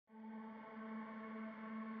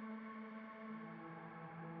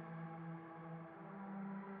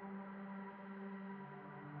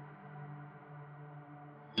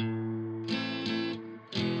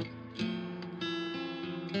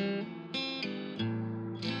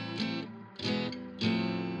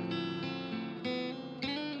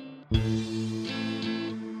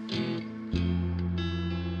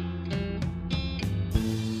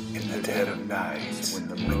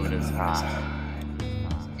moon is high.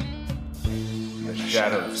 The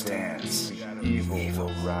shadows dance, evil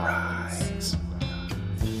will rise.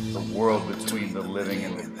 The world between the living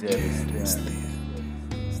and the dead is thin.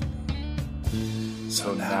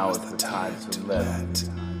 So now is the time to let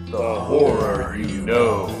the horror you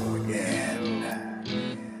know in.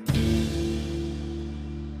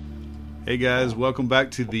 Hey guys, welcome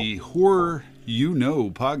back to the Horror You Know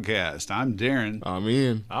podcast. I'm Darren. I'm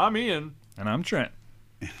Ian. I'm Ian. And I'm Trent.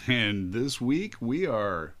 And this week we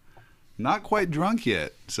are not quite drunk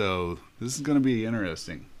yet, so this is going to be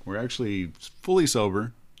interesting. We're actually fully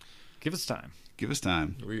sober. Give us time. Give us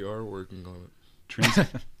time. We are working on it.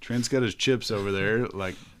 Trent's got his chips over there.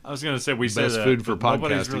 Like I was going to say, we best said food for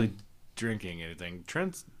nobody's podcasting. really drinking anything.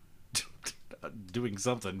 Trent's doing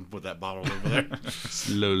something with that bottle over there.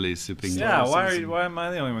 Slowly sipping. Yeah, why am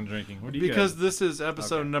I the only one drinking? What do you Because guys? this is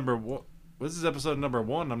episode number one. This is episode number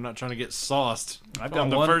 1. I'm not trying to get sauced. I've got on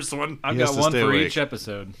the one. first one. I've He has got to one stay for awake. each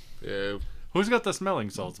episode. Yeah. Who's got the smelling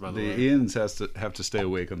salts, by the The way? Ians have to stay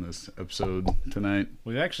awake on this episode tonight.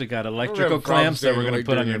 We've actually got I electrical don't have problems clamps that we're staying going to awake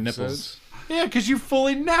put on during your episodes. nipples. Yeah, because you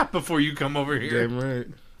fully nap before you come over here. Damn right.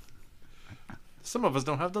 Some of us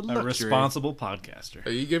don't have the A luxury. responsible podcaster.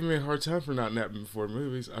 Hey, you giving me a hard time for not napping before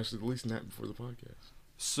movies. I should at least nap before the podcast.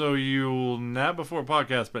 So you'll nap before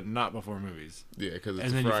podcast, but not before movies. Yeah, because it's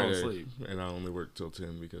And a then you fall Friday, asleep. and I only worked till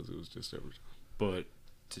 10 because it was just overtime. But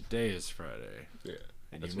today is Friday, Yeah,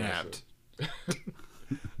 and that's you what I napped.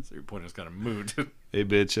 So your point is kind of moot. Hey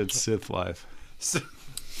bitch, that's Sith life. So,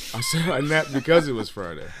 I said I napped because it was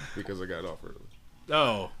Friday, because I got off early.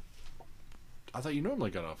 oh. I thought you normally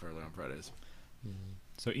got off early on Fridays.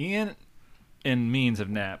 So Ian and Means have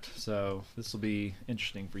napped, so this will be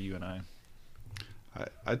interesting for you and I.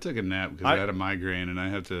 I took a nap because I had a migraine and I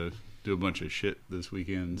had to do a bunch of shit this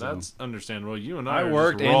weekend. So. That's understandable. You and I I are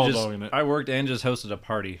worked just raw and dogging it. just hosted a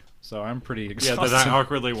party, so I'm pretty Yeah, exhausted. that I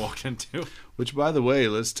awkwardly walked into. Which, by the way,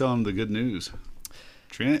 let's tell them the good news.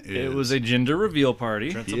 Trent is... It was a gender reveal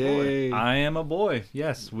party. Trent's a boy. Yay. I am a boy.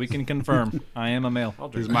 Yes, we can confirm. I am a male. I'll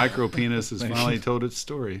His drink. micro penis has finally told its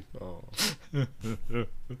story. Oh,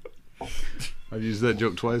 I've used that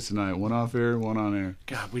joke twice tonight. One off air, one on air.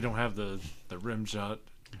 God, we don't have the rim shot.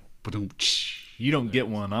 Ba-dum-tsh. You don't get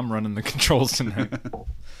one. I'm running the controls tonight.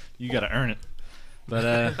 You got to earn it.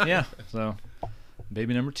 But yeah, so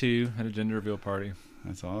baby number 2 had a gender reveal party.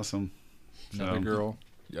 That's awesome. Another So, girl,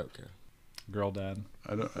 yeah, okay. girl dad.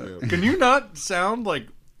 I don't, Yeah. Can you not sound like...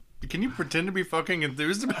 Can you pretend to be fucking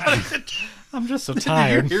enthused about it? I'm just so Did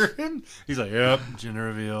tired. you hear him? He's like, yep, gender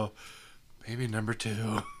reveal. Baby number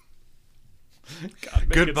 2.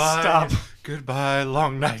 Goodbye. stop. Goodbye,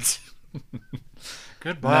 long nights.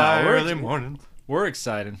 Goodbye, No, we're- early morning. We're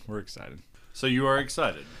excited. We're excited. So you are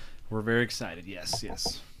excited. We're very excited. Yes,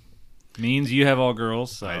 yes. Means you have all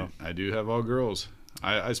girls, so I do have all girls.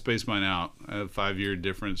 I space mine out. I have 5-year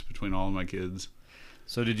difference between all of my kids.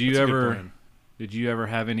 so did you That's a good ever plan. did you ever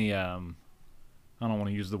have any I don't want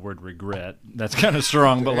to use the word regret. That's kind of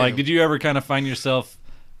strong, but like Damn. did you ever kind of find yourself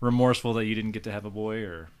remorseful that you didn't get to have a boy,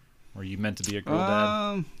 or were you meant to be a girl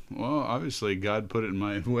dad? Well, obviously, God put it in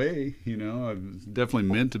my way. You know, I was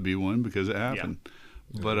definitely meant to be one because it happened.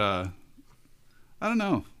 Yeah. But I don't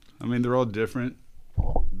know. I mean, they're all different.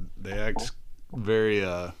 They act very,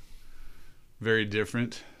 very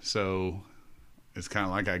different. So it's kind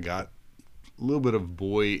of like I got a little bit of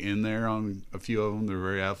boy in there on a few of them. They're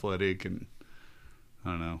very athletic and I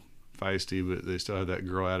don't know, feisty, but they still have that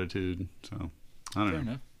girl attitude. So I don't Fair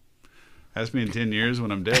know. enough. Ask me in 10 years when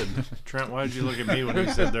I'm dead. Trent, why did you look at me when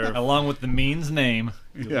he said there? Along with the Means name,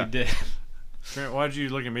 you'll Yeah. be dead. Trent, why did you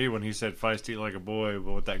look at me when he said feisty like a boy,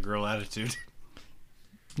 but with that girl attitude?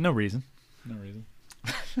 No reason. No reason.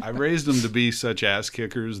 I raised them to be such ass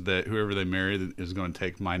kickers that whoever they marry is going to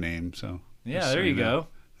take my name. So Yeah, just there so you know. go.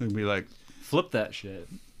 They'll be like, Flip that shit.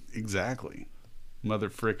 exactly, mother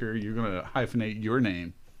fricker, you're going to hyphenate your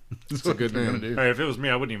name. That's a good they're name. gonna do. Hey, if it was me,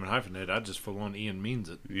 I wouldn't even hyphenate. I'd just full on Ian means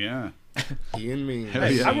it. Yeah, He and me. Hell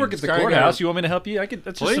Hey, yeah. I work at the Kinda courthouse. got- You want me to help you? I could.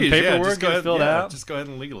 That's just some Please, paperwork. just go get ahead, filled out. Just go ahead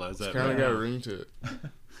and legalize that. Kind of right got a now. ring to it.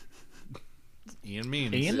 Ian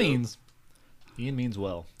means. Ian means. Ian means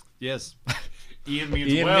well. Yes. Ian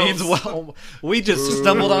means Ian well. means well. We just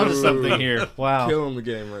stumbled onto something here. Wow. Killing the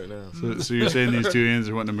game right now. so you're saying these two ends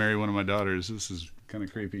are wanting to marry one of my daughters? This is kind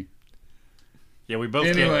of creepy. Yeah, we both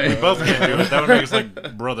Anyway. can't. We both can't do it. That would make us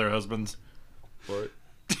like brother husbands. What?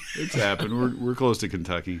 It's happened. We're close to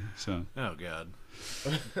Kentucky. So Oh God.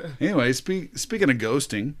 anyway, speaking of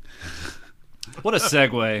ghosting, What a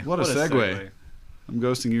segue. What a segue. I'm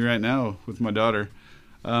ghosting you right now with my daughter.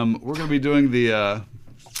 We're going to be doing the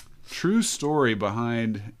true story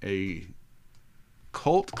behind a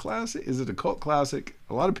cult classic? Is it a cult classic?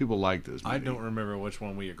 A lot of people like this movie. I don't remember which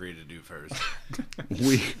one we agreed to do first.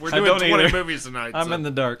 We're I doing don't 20 either. movies tonight. I'm so- in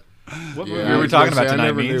the dark. What Yeah, movie I were we was talking gonna about say, I tonight,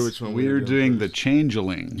 never knew Means? which one We're were doing The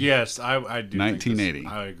Changeling. Yes, I do. 1980.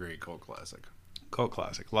 I agree. Cult classic. Cult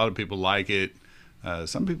classic. A lot of people like it.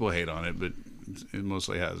 Some people hate on it, but it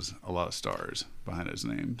mostly has a lot of stars behind its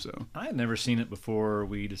name. So I had never seen it before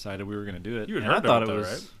we decided we were going to do it. You had and I heard thought of it, it though,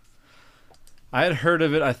 was. right? I had heard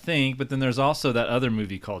of it, I think, but then there's also that other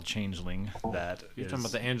movie called Changeling that You're is- talking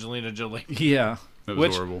about the Angelina Jolie. yeah. that was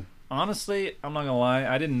Which, horrible. honestly, I'm not gonna lie,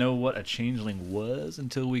 I didn't know what a changeling was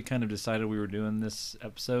until we kind of decided we were doing this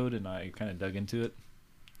episode, and I kind of dug into it.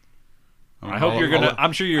 I hope you're gonna.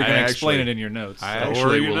 I'm sure you're I gonna explain actually- it in your notes. I So-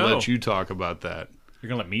 actually you will know. let you talk about that. You're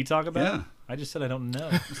gonna let me talk about Yeah. it? I just said I don't know.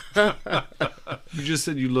 You just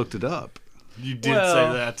said you looked it up. You did Well,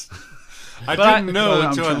 say that. I but didn't know Well, I'm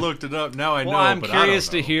until I trying- looked it up. Now I know. Well, I'm but I don't curious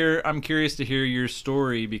to know. hear. I'm curious to hear your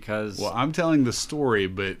story because Well, I'm telling the story,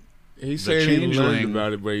 but He's The saying he learned Changeling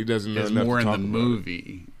about it, but he doesn't know it's enough more to in talk the about it.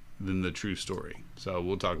 movie than the true story. So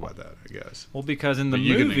we'll talk about that, I guess. well, because in the But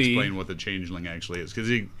you can movie, explain what the changeling actually is, because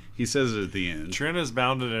he says it at the end. Trent is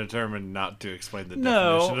bound and determined not to explain the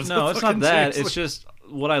no, definition. Of no, the it's not fucking that. changeling. It's just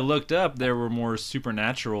what I looked up. There were more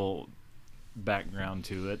supernatural background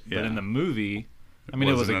to it, but Yeah. in the movie, I mean,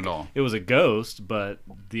 it was wasn't at all. it was a ghost, but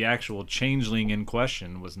the actual changeling in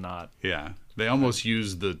question was not. Yeah, they almost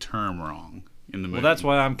used the term wrong in the movie. Well, that's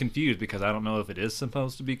why I'm confused because I don't know if it is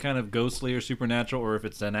supposed to be kind of ghostly or supernatural, or if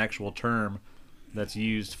it's an actual term that's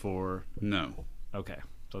used for. No. Okay,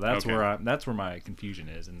 so that's Okay. where my confusion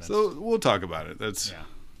is, and that's, So we'll talk about it. That's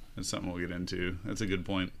yeah. something we'll get into. That's a good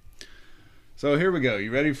point. So here we go.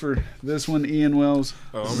 You ready for this one, Ian Wells?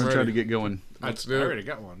 Oh, I'm gonna try ready. to get going. Let's I do it. already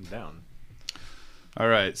got one down. All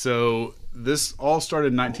right, so this all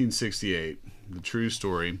started in 1968, the true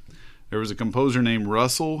story. There was a composer named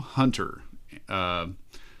Russell Hunter,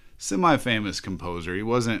 semi-famous composer. He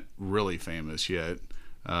wasn't really famous yet,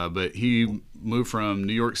 but he moved from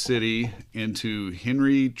New York City into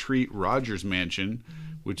Henry Treat Rogers Mansion,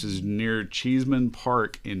 which is near Cheeseman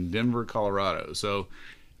Park in Denver, Colorado. So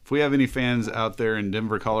if we have any fans out there in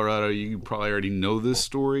Denver, Colorado, you probably already know this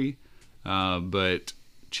story, but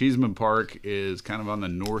Cheeseman Park is kind of on the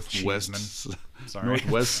northwest Sorry.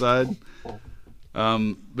 northwest side.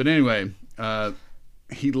 But anyway,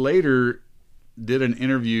 he later did an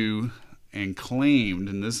interview and claimed,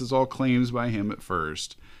 and this is all claims by him at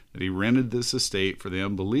first, that he rented this estate for the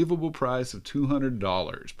unbelievable price of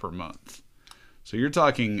 $200 per month. So you're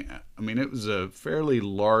talking, I mean, it was a fairly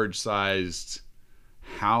large-sized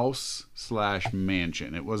house /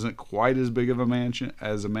 mansion. It wasn't quite as big of a mansion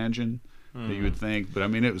as a mansion that you would think, but I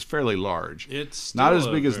mean, it was fairly large. It's Not as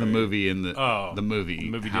still big a as the very- movie in the Oh, movie. The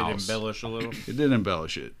movie house. did embellish a little. It did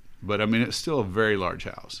embellish it, but I mean, it's still a very large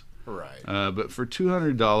house. Right. But for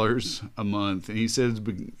 $200 a month, and he said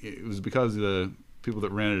it was because the people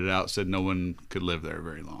that rented it out said no one could live there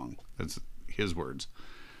very long. That's his words.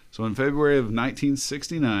 So in February of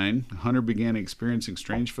 1969, Hunter began experiencing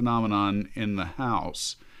strange phenomenon in the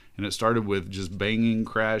house, and it started with just banging,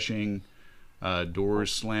 crashing,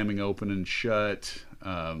 doors slamming open and shut,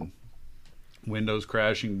 windows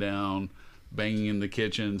crashing down, banging in the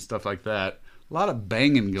kitchen, stuff like that. A lot of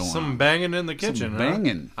banging going on. Some banging in the kitchen. Some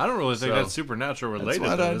banging. Huh? I don't really think So, that's supernatural That's related.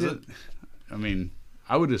 what Though, I is did. it? I mean,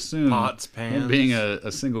 I would assume Pots, him pans. being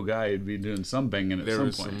a single guy, he'd be doing some banging at There some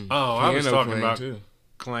was point. some Oh, I was piano talking playing about too.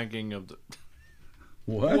 clanking of the.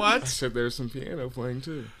 What? I said there was some piano playing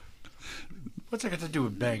too. What's that got to do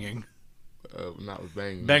with banging? Not with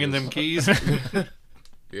banging. Banging them just- keys.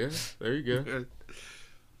 Yeah, there you go.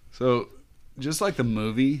 So, just like the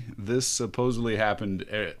movie, this supposedly happened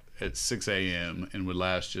at 6 a.m. and would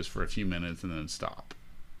last just for a few minutes and then stop.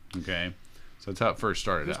 Okay? So that's how it first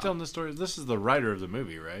started Who's out. telling this story? This is the writer of the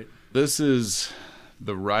movie, right? This is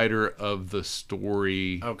the writer of the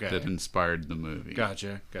story Okay. that inspired the movie.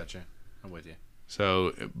 Gotcha. I'm with you.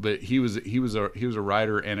 So, but he was a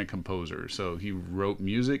writer and a composer. So he wrote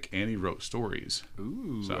music and he wrote stories.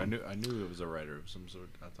 Ooh, So- I knew it was a writer of some sort.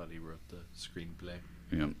 I thought he wrote the screenplay.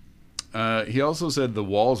 Yeah. He also said the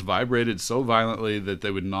walls vibrated so violently that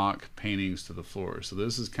they would knock paintings to the floor. So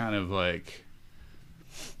this is kind of like,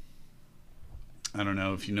 I don't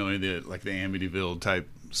know if you know any of the Amityville type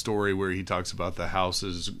story where he talks about the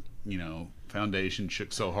house's, foundation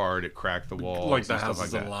shook so hard it cracked the walls. Like the and stuff house like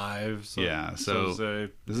is that. alive. So, Yeah, so- say,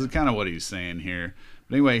 This is kind of what he's saying here.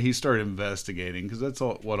 But anyway, he started investigating because that's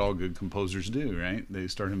what all good composers do, right? They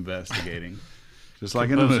start investigating, just like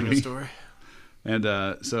in a composing movie. story. And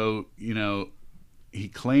so, he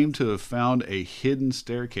claimed to have found a hidden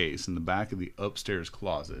staircase in the back of the upstairs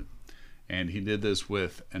closet. And he did this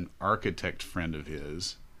with an architect friend of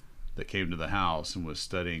his that came to the house and was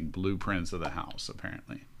studying blueprints of the house,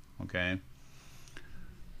 apparently. Okay?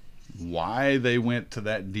 Why they went to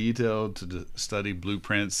that detail to study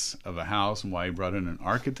blueprints of a house and why he brought in an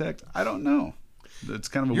architect, I don't know. That's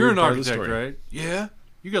kind of a You're weird an part of the architect, story. right? Yeah.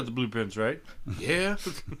 You got the blueprints, right? Yeah.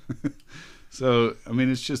 So, I mean,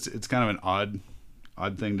 it's kind of an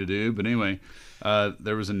odd thing to do. But anyway,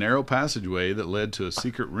 there was a narrow passageway that led to a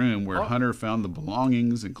secret room where Hunter found the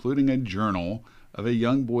belongings, including a journal of a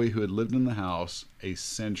young boy who had lived in the house a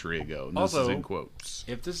century ago. And this is in quotes.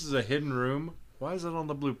 If this is a hidden room, why is it on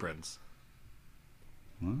the blueprints?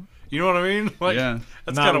 Huh? You know what I mean? Like, Yeah.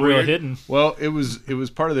 that's Not kind of real weird. hidden. Well, it was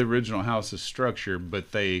part of the original house's structure,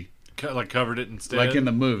 but they, Like covered it instead. like in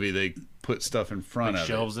the movie, they put stuff in front like of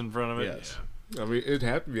shelves in front of it. Yes. I mean, it'd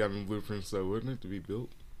have to be on the blueprints, though, wouldn't it, to be built?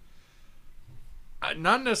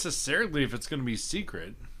 Not necessarily if it's going to be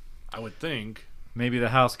secret. I would think. Maybe the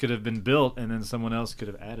house could have been built, and then someone else could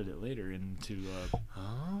have added it later into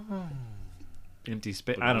empty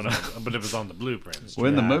space. I don't know. But it was on the blueprints. Well,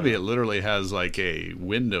 in the movie, it literally has like a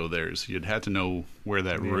window there, so you'd have to know where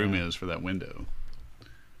that room is for that window.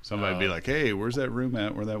 Somebody'd be like, "Hey, where's that room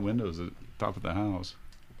at? Where that window's at the top of the house?"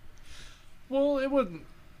 Well, it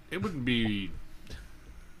wouldn't be.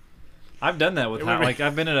 I've done that with like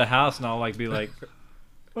I've been at a house and I'll like be like,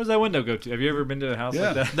 "Where's that window go to?" Have you ever been to a house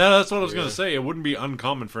like that? No, that's what I was gonna say. It wouldn't be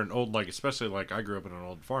uncommon for an old, like, especially like I grew up in an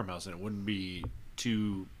old farmhouse, and it wouldn't be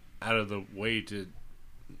too out of the way to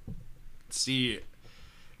see.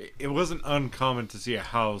 It wasn't uncommon to see a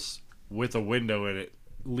house with a window in it,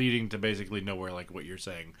 leading to basically nowhere, like what you're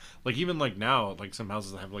saying. Like even like now, like some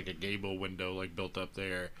houses have like a gable window like built up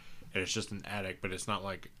there, and it's just an attic, but it's not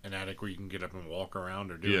like an attic where you can get up and walk around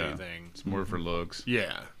or do anything. It's more for looks.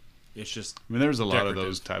 Yeah, it's just. I mean, there's a lot of decorative.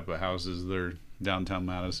 those type of houses. They're downtown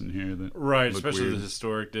Madison here that Right, look especially weird. the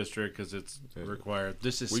historic district because it's required.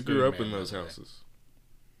 This is We grew up in those houses.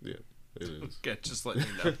 Yeah, it is. Okay, just letting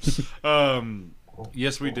you know.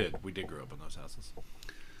 Yes, we did. We did grow up in those houses.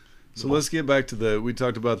 So let's get back to we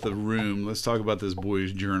talked about the room. Let's talk about this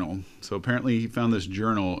boy's journal. So apparently he found this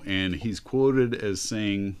journal and he's quoted as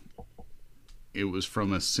saying it was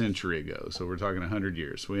from a century ago. So we're talking 100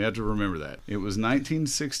 years. So we have to remember that. It was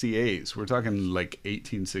 1968. So we're talking like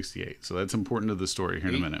 1868. So that's important to the story here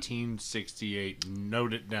in a minute. 1868.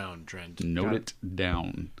 Note it down, Trent. Note it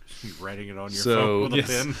down. You writing it on your phone with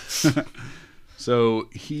a pen? So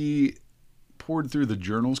he poured through the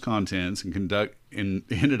journal's contents and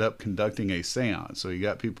ended up conducting a seance. So he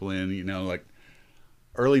got people in, like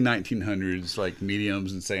early 1900s, like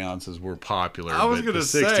mediums and seances were popular. I was but going to the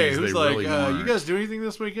say, 60s, who's they like, really you weren't. guys do anything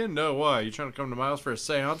this weekend? No, why? You trying to come to my house for a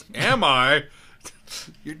seance? Am I?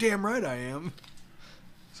 You're damn right I am.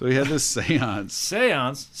 So he had this seance.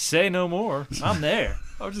 Seance, say no more. I'm there.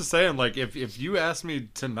 I was just saying, like, if you asked me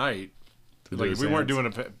tonight, To like do a if we weren't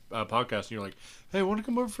seance. doing a podcast and you're like, hey, want to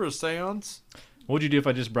come over for a seance? What would you do if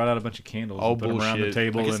I just brought out a bunch of candles All and put them around the bullshit.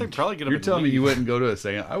 table? I guess they'd And probably get up You're and telling me leave. you wouldn't go to a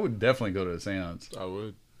seance? I would definitely go to a seance. I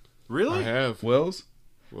would. Really? I have. Wells?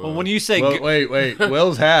 well, when you say Well, wait.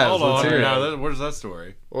 Wells has. Hold Let's on. hear it. Now, where's that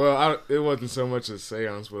story? Well, it wasn't so much a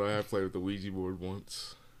seance, but I have played with the Ouija board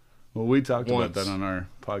once. Well, we talked about Once. that on our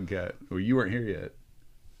podcast. Well, you weren't here yet.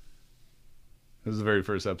 This is the very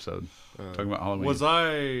first episode. Talking about Halloween. Was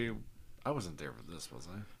I wasn't there for this, was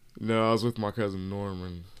I? No, I was with my cousin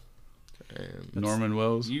Norman. And Norman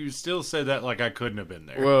Wells? You still said that like I couldn't have been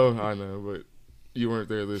there. well, I know, but you weren't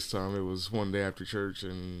there this time. It was one day after church,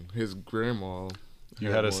 and his grandma. You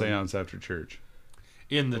had a one. seance after church.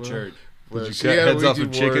 in the Well, church. Well, you she cut had a heads off Ouija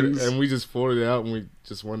of board, chickens? and we just pulled it out, and we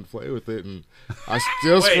just wanted to play with it. And I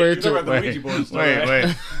still Wait, swear you're to talking about the Ouija board story, Wait,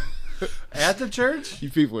 right? wait. At the church? you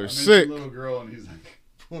people are sick. Little girl, and he's like,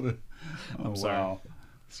 pulled it. Oh, I'm sorry. wow.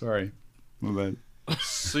 Sorry. My bad.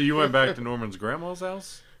 So you went back to Norman's grandma's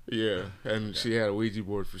house? Yeah, and she had a Ouija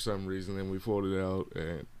board for some reason, and we pulled it out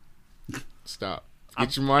and stop.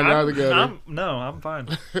 Get your mind out of the gutter. I'm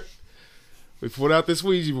fine. We pulled out this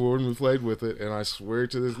Ouija board and we played with it, and I swear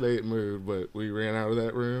to this day it moved, but we ran out of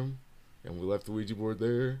that room, and we left the Ouija board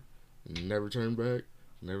there, and never turned back,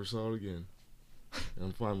 never saw it again. And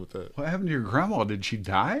I'm fine with that. What happened to your grandma? Did she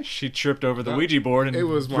die? She tripped over the Ouija board and It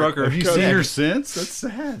was my- broke her. Have you Cousin. seen her since? That's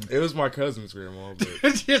sad. It was my cousin's grandma,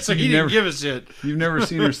 but Yeah, so he You didn't never- give a shit. You've never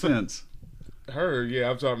seen her since. her, yeah,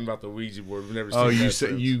 I'm talking about the Ouija board. We've never seen Oh, that you said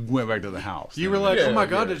since. you went back to the house. You were like, Yeah, oh my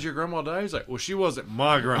God, yeah. did your grandma die? He's like, well, she wasn't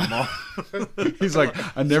my grandma. He's like,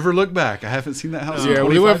 I never look back. I haven't seen that house in Yeah,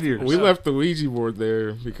 25 years. we left the Ouija board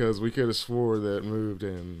there because we could have swore that it moved,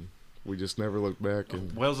 and we just never looked back.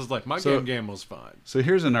 And Wells is like, my So- game was fine. So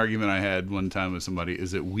here's an argument I had one time with somebody.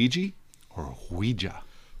 Is it Ouija or Ouija?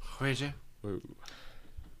 Ouija. Whoa.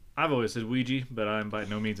 I've always said Ouija, but I'm by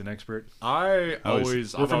no means an expert. I've We're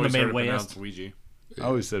always from the heard it Midwest. pronounced Ouija. I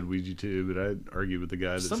always said Ouija too, but I'd argue with the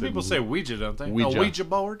guy that Some said people say Ouija, don't they? Ouija. A Ouija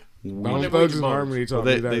board? Bone Ouija Thugs and boards. Harmony Well, taught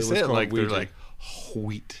me that they it was say it called like Ouija. they're like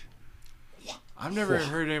wheat. I've never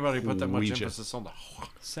heard anybody put that much Ouija. emphasis on the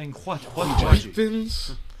Saying what?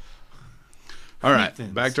 Weapons. All right,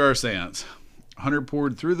 Heathens. back to our seance. Hunter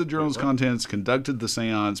poured through the journal's contents, conducted the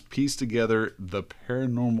seance, pieced together the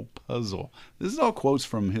paranormal puzzle. This is all quotes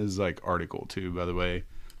from his article too, by the way,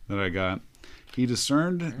 that I got. He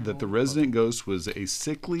discerned that the resident ghost was a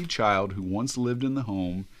sickly child who once lived in the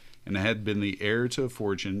home and had been the heir to a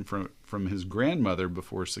fortune from his grandmother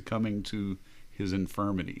before succumbing to his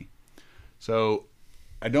infirmity. So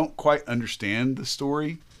I don't quite understand the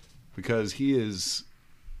story because he is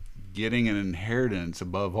getting an inheritance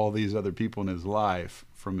above all these other people in his life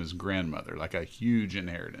from his grandmother, like a huge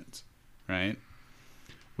inheritance, right?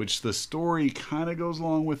 Which the story kind of goes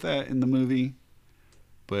along with that in the movie,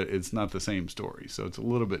 but it's not the same story, so it's a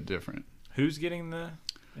little bit different. Who's getting the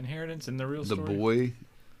inheritance in the real The story? boy,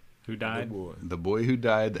 Who died? the boy who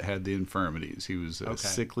died that had the infirmities. He was a Okay.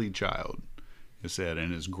 sickly child, it said,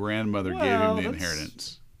 and his grandmother gave Well, him the that's-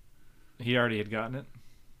 inheritance. He already had gotten it?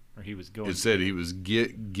 Or he was going It said he was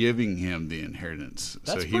giving him the inheritance.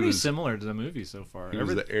 That's so he pretty was similar to the movie so far. he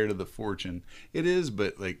was the heir to the fortune. It is,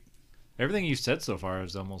 but Everything you said so far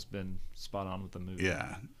has almost been spot on with the movie.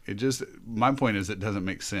 yeah, it just, my point is it doesn't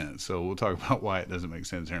make sense. So we'll talk about why it doesn't make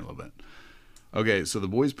sense here in a little bit. Okay, so the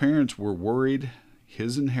boy's parents were worried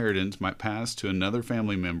his inheritance might pass to another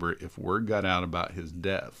family member if word got out about his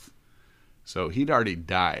death. So he'd already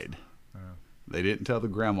died. They didn't tell the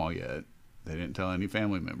grandma yet. They didn't tell any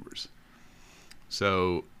family members.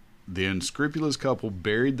 So the unscrupulous couple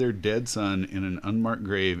buried their dead son in an unmarked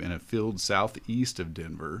grave in a field southeast of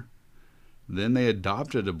Denver. Then they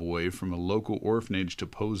adopted a boy from a local orphanage to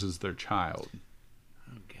pose as their child,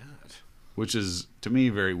 Oh, God. which is, to me,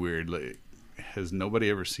 very weird. Like, has nobody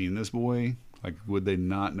ever seen this boy? Like, would they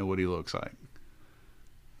not know what he looks like?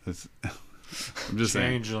 That's, I'm just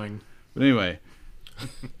saying. Changeling. But anyway,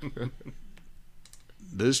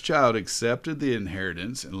 this child accepted the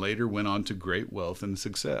inheritance and later went on to great wealth and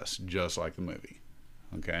success, just like the movie.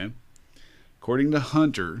 Okay? According to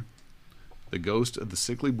Hunter, the ghost of the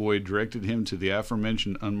sickly boy directed him to the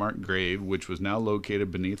aforementioned unmarked grave, which was now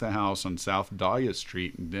located beneath a house on South Dahlia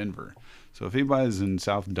Street in Denver. So if anybody's in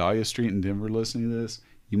South Dahlia Street in Denver listening to this,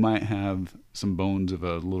 you might have some bones of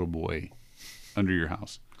a little boy under your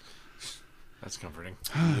house. That's comforting.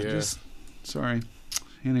 Yeah. Sorry.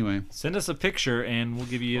 Anyway. Send us a picture and we'll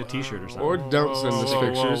give you a t-shirt or something. Or don't send us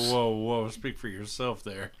pictures. Whoa. Speak for yourself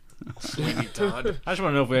there. Sweeney Todd. I just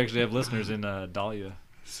want to know if we actually have listeners in Dahlia.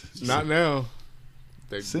 Not now.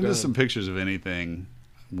 They're Send us done. some pictures of anything.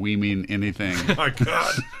 We mean anything. Oh, my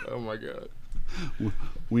God. Oh my god.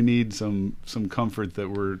 We need some comfort that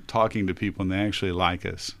we're talking to people and they actually like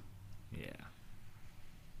us. Yeah.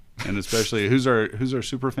 And especially who's our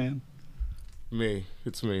super fan? Me.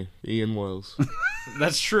 It's me. Ian Wells.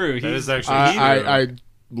 That's true. That is actually I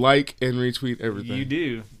like and retweet everything. You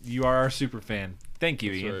do. You are our super fan. Thank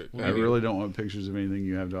you, That's Ian. right. We'll I give you- really don't want pictures of anything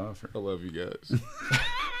you have to offer. I love you guys.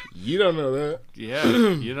 You don't know that. Yeah,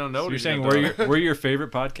 you don't know So what you're he's saying gonna do. we're your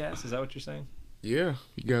favorite podcast? Is that what you're saying? Yeah,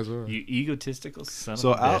 you guys are. You egotistical son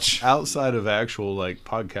So of a bitch. outside of actual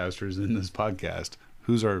podcasters in this podcast,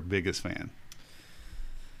 who's our biggest fan?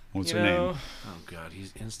 What's You her know, name? Oh, God,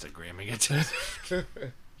 he's Instagramming it.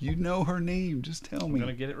 You know her name. Just tell I'm me.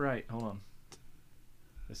 gonna get it right. Hold on.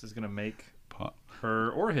 This is gonna make Pa-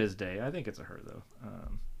 her or his day. I think it's a her though.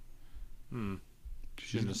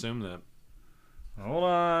 Shouldn't assume that. Hold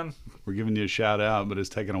on. We're giving you a shout out, but it's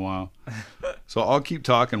taking a while. So I'll keep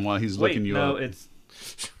talking while he's Wait, looking you no, up. it's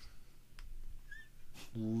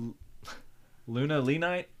Luna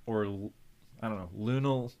Leanite or I don't know,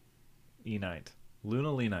 Lunal Enite. Luna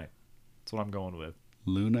Leanite. That's what I'm going with.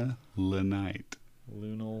 Luna Lenite.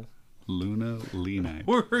 Lunal. Luna Lenite.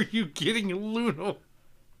 Where are you getting Luno?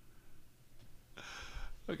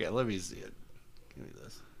 Okay, let me see it. Give me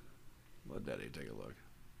this. Let Daddy take a look.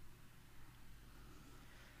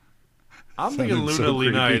 I'm thinking Sounded Luna so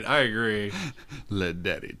Leanite. creepy. I agree. Let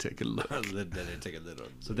Daddy take a look. Let Daddy take a little.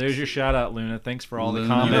 So there's your shout out, Luna. Thanks for all the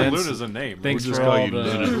Luna. You know, comments. Luna's a name. Thanks We'll for just call all you the.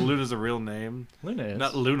 Luna. Luna's a real name. Luna is.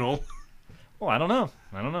 Not Lunal. Well, I don't know.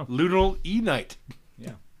 Lunal Enite.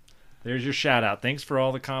 There's your shout out. Thanks for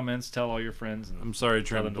all the comments. Tell all your friends. And I'm sorry,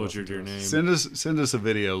 Tell Trent them to butchered listen your to name. Send us a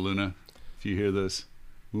video, Luna. If you hear this,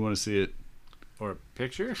 we want to see it. Or a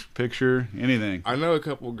picture? Picture, anything. I know a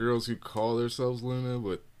couple girls who call themselves Luna,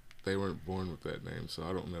 but they weren't born with that name, so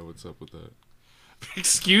I don't know what's up with that.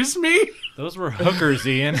 Excuse me? Those were hookers,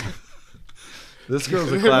 Ian. This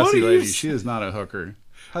girl's a What classy are you lady. s- She is not a hooker.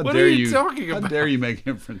 How What dare are you talking How about? dare you make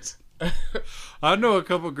inference? I know a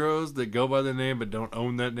couple girls that go by the name but don't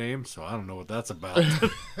own that name, so I don't know what that's about.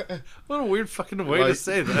 What a weird fucking way to Like,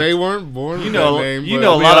 say that. They weren't born with know- that name. you but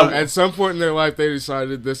know a lot of- at some point in their life, they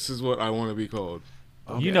decided this is what I want to be called.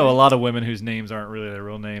 You know a lot of women whose names aren't really their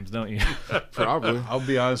real names, don't you? Probably. I'll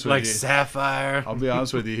be honest with Like you. Sapphire. I'll be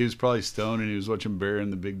honest with you. He was probably stoned and he was watching Bear in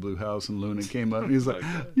the Big Blue House, and Luna came up and he's like,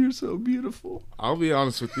 "You're so beautiful." I'll be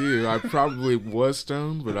honest with you. I probably was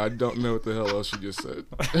stoned, but I don't know what the hell else you just said.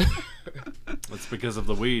 That's because of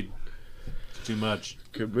the weed. Too much.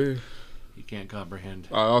 Could be. You can't comprehend.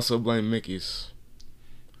 I also blame Mickey's.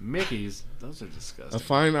 Mickey's? Those are A disgusting.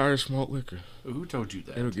 fine Irish malt liquor. Who told you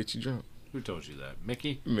It'll that? get you drunk. Who told you that?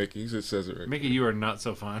 Mickey? Mickey's, it says it right. Mickey, you are not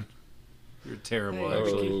so fine. You're terrible, Hey,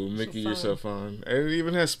 actually. Oh, Mickey, you're so fine. And it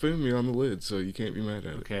even has spoon meat on the lid, so you can't be mad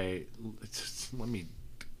at it. Okay, let me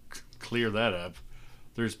clear that up.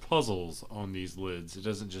 There's puzzles on these lids. It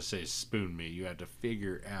doesn't just say spoon me. You have to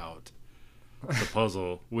figure out the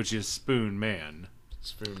puzzle, which is spoon man.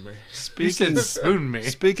 Spoon me. You said spoon me.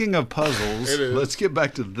 Speaking of puzzles, It is. let's get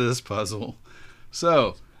back to this puzzle.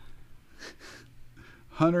 So,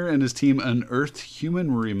 Hunter and his team unearthed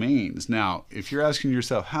human remains. Now, if you're asking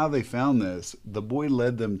yourself how they found this, the boy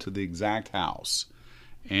led them to the exact house.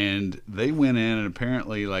 And they went in and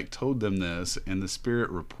apparently told them this, and the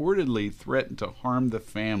spirit reportedly threatened to harm the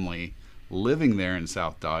family living there in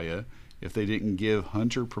South Dahlia if they didn't give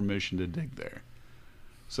Hunter permission to dig there.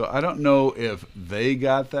 So I don't know if they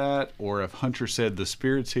got that or if Hunter said the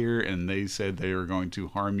spirit's here and they said they are going to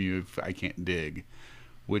harm you if I can't dig.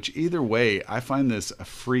 Which either way, I find this a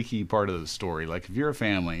freaky part of the story. Like if you're a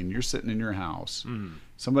family and you're sitting in your house,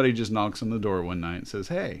 somebody just knocks on the door one night and says,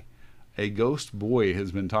 "Hey, a ghost boy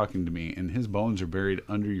has been talking to me and his bones are buried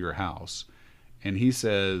under your house." And he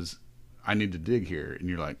says, "I need to dig here." And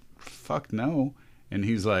you're like, "Fuck no." And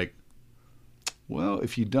he's like, "Well,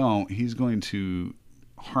 if you don't, he's going to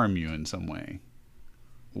harm you in some way."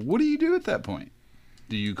 What do you do at that point?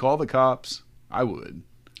 Do you call the cops? I would.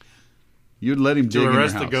 You'd let him dig To in your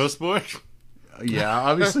arrest the house. ghost boy? Yeah,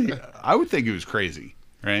 obviously. I would think it was crazy,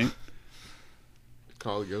 right?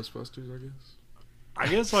 Call the Ghostbusters, I guess. I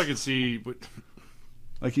guess I could see.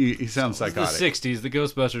 Like he sounds It's the psychotic. 60s. The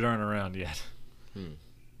Ghostbusters aren't around yet.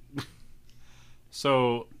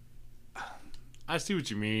 So, I see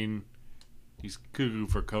what you mean. He's cuckoo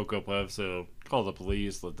for Cocoa Puff, so call the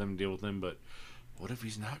police, let them deal with him. But what if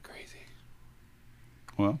he's not crazy?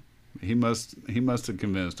 Well, he must have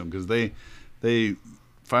convinced them because they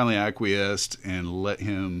finally acquiesced and let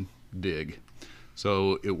him dig.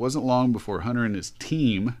 So it wasn't long before Hunter and his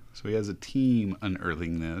team, so he has a team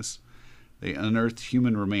unearthing this, they unearthed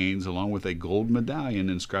human remains along with a gold medallion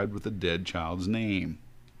inscribed with a dead child's name.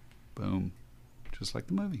 Boom. Just like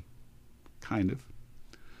the movie. Kind of.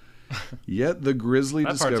 Yet the grisly That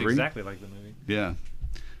part's discovery... exactly like the movie. Yeah.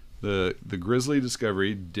 The grisly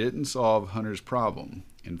discovery didn't solve Hunter's problem.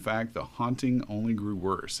 In fact, the haunting only grew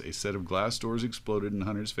worse. A set of glass doors exploded in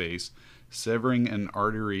Hunter's face, severing an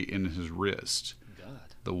artery in his wrist. God.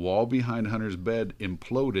 The wall behind Hunter's bed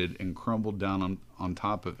imploded and crumbled down on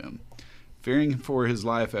top of him. Fearing for his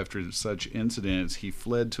life after such incidents, he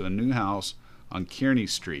fled to a new house on Kearney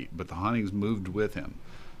Street, but the hauntings moved with him.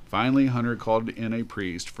 Finally, Hunter called in a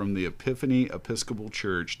priest from the Epiphany Episcopal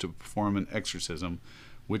Church to perform an exorcism,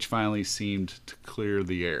 which finally seemed to clear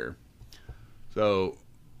the air. So,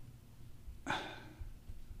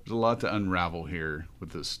 there's a lot to unravel here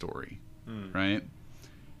with this story, right?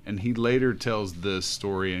 And he later tells this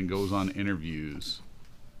story and goes on interviews.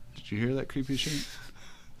 Did you hear that creepy shit?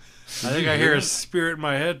 I think I hear a spirit in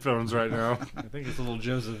my headphones right now. I think it's little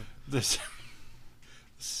Joseph. This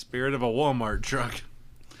spirit of a Walmart truck.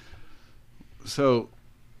 So,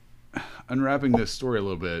 unwrapping this story a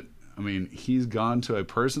little bit, I mean, he's gone to a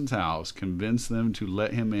person's house, convinced them to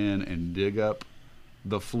let him in and dig up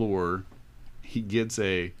the floor. He gets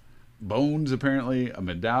a bones, apparently, a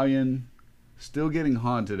medallion, still getting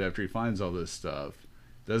haunted after he finds all this stuff.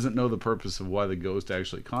 Doesn't know the purpose of why the ghost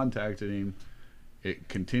actually contacted him. He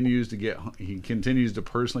continues to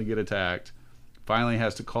personally get attacked. Finally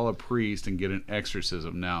has to call a priest and get an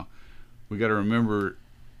exorcism. Now, we got to remember,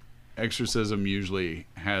 exorcism usually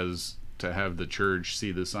has to have the church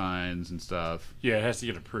see the signs and stuff. Yeah, it has to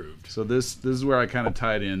get approved. So this is where I kind of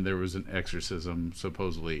tied in. There was an exorcism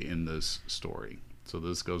supposedly in this story. So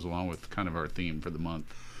this goes along with kind of our theme for the month.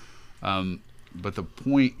 But the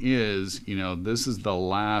point is, this is the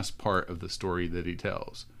last part of the story that he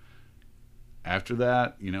tells. after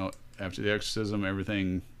that, after the exorcism,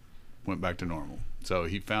 everything went back to normal. So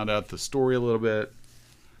he found out the story a little bit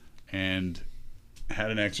and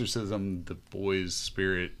had an exorcism. The boy's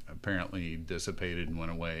spirit apparently dissipated and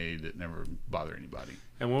went away. That never bothered anybody.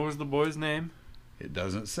 And what was the boy's name? It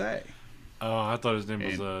doesn't say. Oh, I thought his name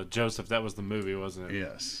was Joseph. That was the movie, wasn't it?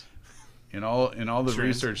 Yes. In all the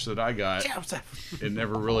research that I got, Joseph. it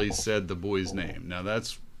never really said the boy's name.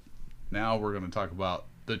 Now we're going to talk about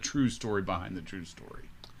the true story behind the true story.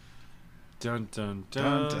 Dun dun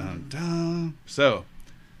dun. Dun, dun, dun. So,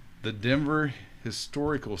 the Denver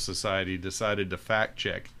Historical Society decided to fact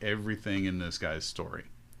check everything in this guy's story.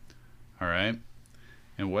 All right?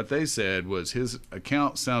 And what they said was his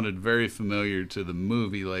account sounded very familiar to the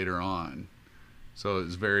movie later on. So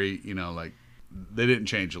it's very, like, they didn't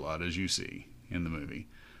change a lot, as you see in the movie.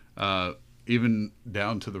 Even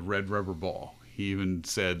down to the red rubber ball. He even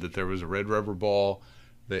said that there was a red rubber ball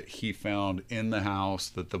that he found in the house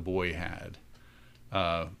that the boy had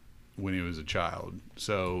when he was a child.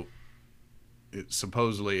 So it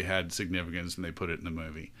supposedly had significance, and they put it in the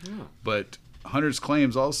movie. Yeah. But Hunter's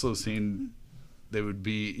claims also seemed they would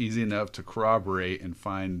be easy enough to corroborate and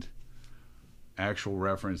find actual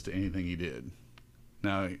reference to anything he did.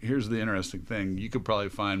 Now, here's the interesting thing. You could probably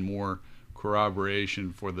find more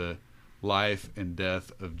corroboration for the life and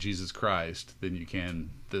death of Jesus Christ than you can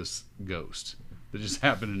this ghost that just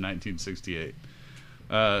happened in 1968.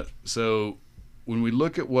 So when we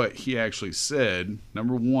look at what he actually said,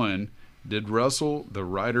 number one, did Russell, the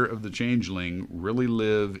writer of The Changeling, really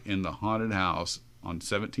live in the haunted house on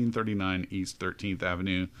 1739 East 13th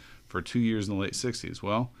Avenue for 2 years in the late 60s?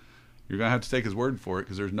 Well, you're going to have to take his word for it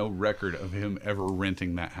because there's no record of him ever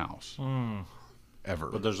renting that house. Ever.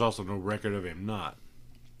 But there's also no record of him not.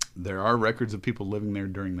 There are records of people living there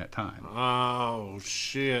during that time. Oh,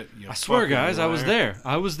 shit. I swear, guys, liar.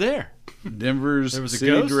 I was there. Denver's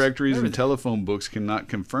city directories and telephone books cannot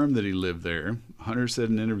confirm that he lived there. Hunter said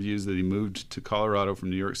in interviews that he moved to Colorado from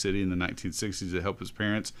New York City in the 1960s to help his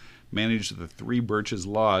parents manage the Three Birches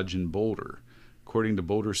Lodge in Boulder. According to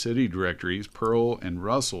Boulder City directories, Pearl and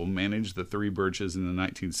Russell managed the Three Birches in the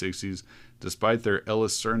 1960s. Despite their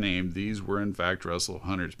Ellis surname, these were in fact Russell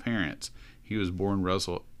Hunter's parents. He was born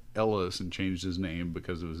Russell Ellis and changed his name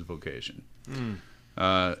because of his vocation.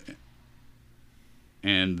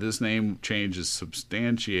 And this name change is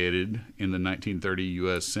substantiated in the 1930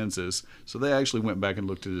 U.S. Census. So they actually went back and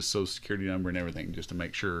looked at his Social Security number and everything just to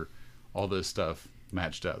make sure all this stuff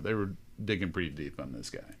matched up. They were digging pretty deep on this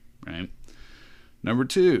guy, right? Number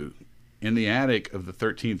two, in the attic of the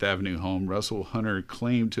 13th Avenue home, Russell Hunter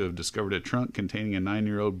claimed to have discovered a trunk containing a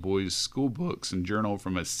 9-year-old boy's school books and journal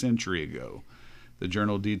from a century ago. The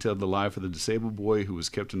journal detailed the life of the disabled boy who was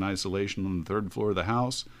kept in isolation on the third floor of the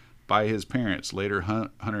house by his parents. Later,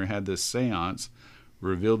 Hunter had this seance,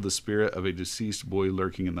 revealed the spirit of a deceased boy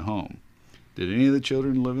lurking in the home. Did any of the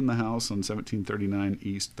children live in the house on 1739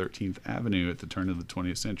 East 13th Avenue at the turn of the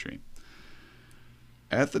 20th century?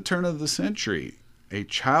 At the turn of the century, a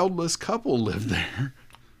childless couple lived there.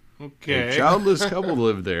 Okay. A childless couple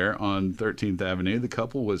lived there on 13th Avenue. The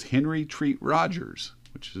couple was Henry Treat Rogers,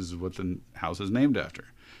 which is what the house is named after,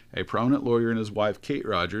 a prominent lawyer, and his wife, Kate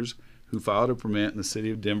Rogers, who filed a permit in the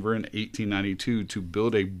city of Denver in 1892 to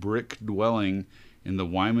build a brick dwelling in the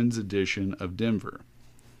Wyman's Addition of Denver.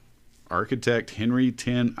 Architect Henry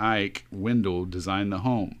Ten Eyck Wendell designed the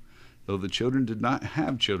home. Though the children did not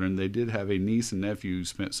have children, they did have a niece and nephew who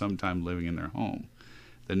spent some time living in their home.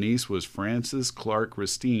 The niece was Frances Clark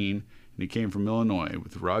Rastine, and he came from Illinois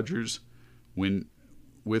with Rogers when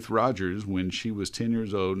she was 10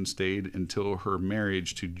 years old and stayed until her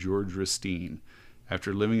marriage to George Rastine.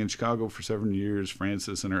 After living in Chicago for several years,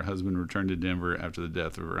 Frances and her husband returned to Denver after the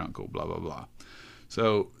death of her uncle, blah, blah, blah.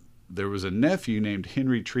 So there was a nephew named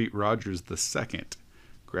Henry Treat Rogers II,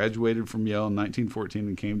 graduated from Yale in 1914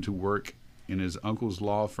 and came to work in his uncle's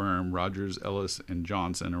law firm, Rogers, Ellis, and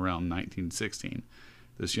Johnson, around 1916.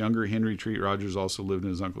 This younger Henry Treat Rogers also lived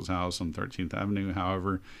in his uncle's house on 13th Avenue.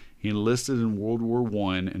 However, he enlisted in World War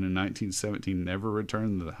I and in 1917 never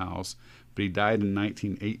returned to the house, but he died in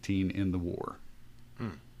 1918 in the war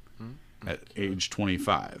at age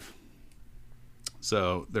 25.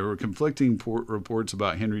 So there were conflicting reports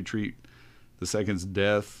about Henry Treat II's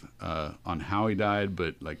death on how he died,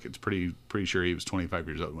 but it's pretty sure he was 25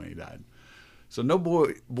 years old when he died. So no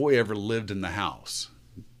boy ever lived in the house.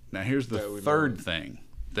 Now here's the third thing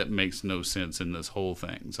that makes no sense in this whole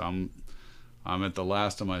thing. So I'm at the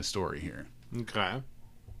last of my story here. Okay.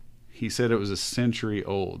 He said it was a century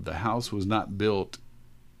old. The house was not built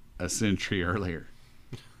a century earlier.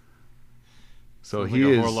 So Sounds he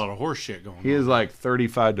like is a whole lot of horse shit going on. he is like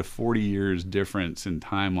 35 to 40 years difference in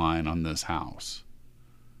timeline on this house.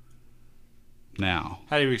 Now,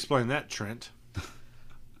 How do you explain that, Trent?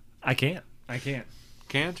 I can't.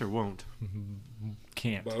 Can't or won't?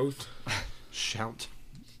 Can't. Both. Shout.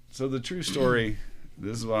 so the true story,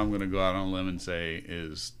 this is what I'm going to go out on a limb and say,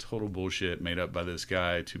 is total bullshit made up by this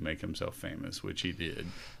guy to make himself famous, which he did.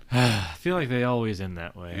 I feel like they always end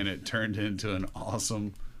that way. And it turned into an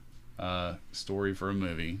awesome story for a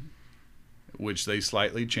movie, which they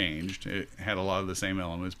slightly changed. It had a lot of the same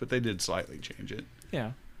elements, but they did slightly change it.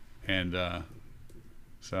 Yeah. And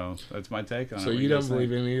so that's my take on it. So What you do don't guys believe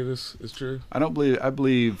think? any of this is true? I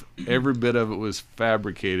believe every bit of it was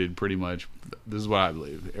fabricated, pretty much. This is what I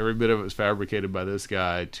believe. Every bit of it was fabricated by this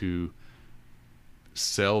guy to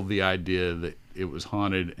sell the idea that it was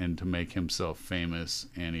haunted and to make himself famous,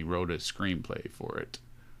 and he wrote a screenplay for it,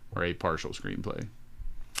 or a partial screenplay.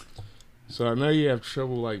 So I know you have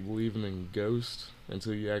trouble like believing in ghosts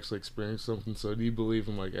until you actually experience something. So do you believe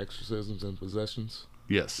in like exorcisms and possessions?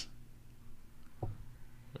 Yes.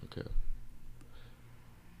 Okay.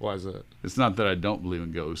 Why is that? It's not that I don't believe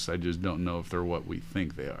in ghosts. I just don't know if they're what we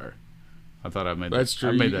think they are. I thought I made That's true.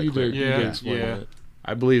 I made that you clear. did. You Yeah, did explain yeah. that.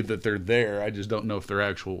 I believe that they're there. I just don't know if they're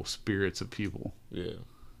actual spirits of people. Yeah.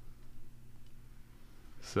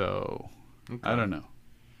 So Okay. I don't know.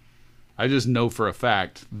 I just know for a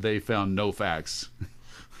fact they found no facts.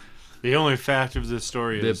 The only fact of this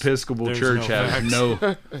story The is Episcopal there's Church no has facts. no.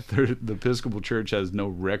 The Episcopal Church has no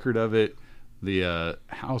record of it. The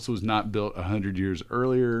house was not built 100 years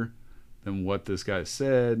earlier than what this guy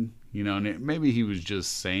said. You know, and maybe he was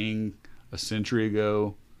just saying a century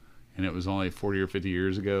ago, and it was only 40 or 50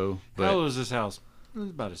 years ago. How But old is this house? It's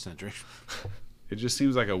about a century. it just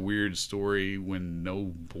seems like a weird story when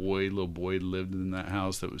no little boy lived in that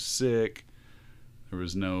house that was sick. There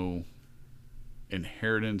was no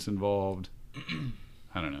inheritance involved.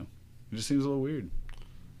 I don't know. It just seems a little weird.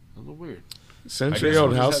 A little weird.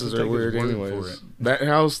 Century-old we'll just have houses to are take his weird word anyways. for it. That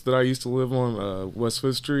house that I used to live on, West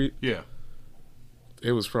 5th Street, Yeah.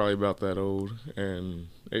 it was probably about that old. And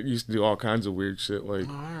it used to do all kinds of weird shit. Like,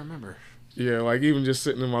 Oh, I remember. yeah, like even just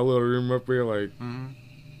sitting in my little room up here, like, Mm-hmm.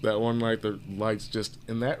 that one night, the lights just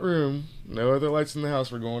in that room, no other lights in the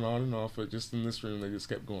house were going on and off, but just in this room, they just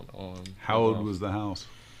kept going on. How and old off. was the house?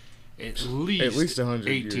 At least 100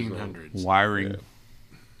 years old. 1800s. Wiring. Yeah.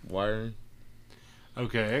 Wiring?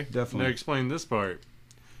 Okay. Definitely. Now explain this part.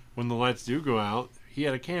 When the lights do go out, he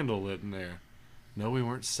had a candle lit in there. No, we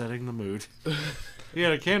weren't setting the mood. He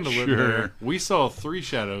had a candle lit in Sure. there. We saw 3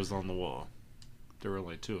 shadows on the wall. There were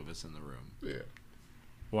only 2 of us in the room. Yeah.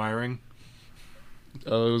 Wiring?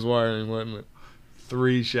 Oh, it was wiring, wasn't it?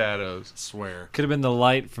 3 shadows. Swear. Could have been the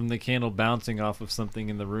light from the candle bouncing off of something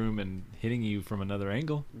in the room and hitting you from another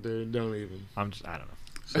angle. Dude, don't even. I don't know.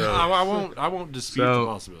 So, I won't dispute So- the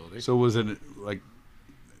possibility. so was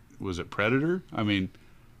it Predator? I mean,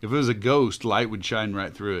 if it was a ghost, light would shine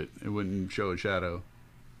right through it. It wouldn't show a shadow.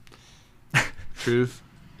 Truth?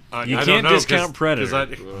 You I can't don't know, discount 'cause Predator.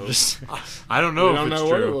 Well, Just, I don't know we if don't it's know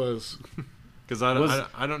what it true. was. Because Was-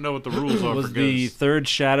 I don't know what the rules are was for the ghosts. third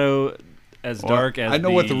shadow as dark as I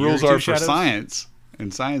know what the your rules 2 are for shadows? science,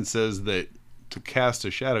 and science says that to cast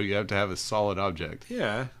a shadow, you have to have a solid object.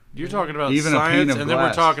 Yeah. You're talking about Even a pane science, of and then we're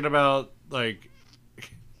glass. talking about, like...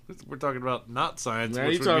 We're talking about not science, Now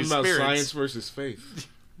which you're would be talking about spirits. science versus faith.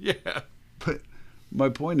 Yeah. But my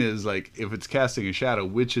point is, like, if it's casting a shadow,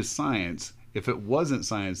 which is science, if it wasn't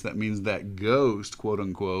science, that means that ghost, quote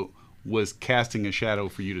unquote, was casting a shadow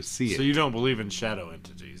for you to see it. So you don't believe in shadow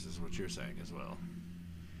entities, is what you're saying as well.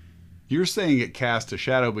 You're saying it cast a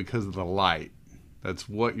shadow because of the light. That's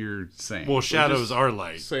what you're saying. Well, shadows just are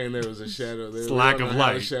light. Saying there was a shadow there. It's We lack don't of know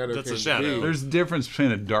how a light. shadow That's a came to shadow. be. There's a difference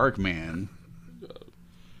between a dark man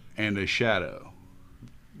and a shadow.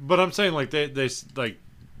 But I'm saying, like, they like,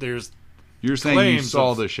 there's... You're saying you Claims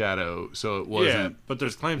saw of- the shadow, so it yeah, wasn't. but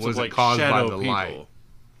there's claims of, wasn't like, caused by shadow the people. light.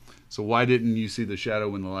 So why didn't you see the shadow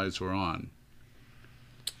when the lights were on?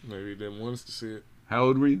 Maybe he didn't want us to see it. How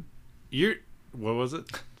old were you? You're... What was it?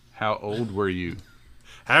 How old were you?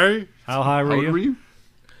 Harry? How high How were old you? were you?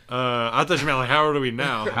 I thought you meant, like, how old are we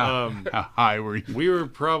now? How high were you? We were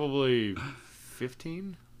probably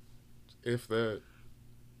 15? If that,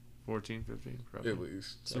 14, 15, probably. at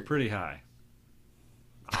least. So pretty high.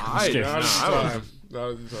 I, kidding. no, Not at the I was, time. Not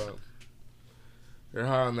at the time. They're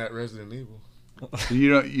high on that Resident Evil.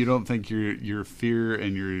 You don't think your fear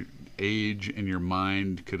and your age and your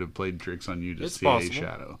mind could have played tricks on you to It's see possible. a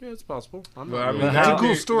shadow. Yeah, it's possible. I'm But, not I mean, But that how- could It's a cool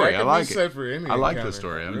be- story. that I could be like it. said for any I like the encounter,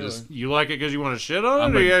 story. I'm really. just You like it because you want to shit on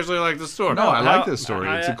I'm it, or a- you actually like the story? no. I how- like the story.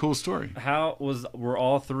 It's a cool story. Were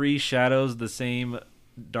all three shadows the same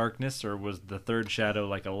darkness, or was the third shadow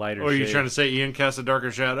like a lighter Or are you shade? trying to say Ian cast a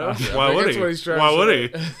darker shadow? Yeah, Why I think would that's he? what he's trying Why to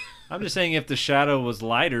would say. he? I'm just saying if the shadow was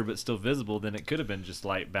lighter but still visible, then it could have been just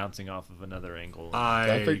light bouncing off of another angle.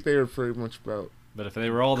 I think they were pretty much about. But if they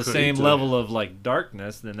were all the Could same be. level of like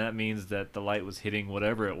darkness, then that means that the light was hitting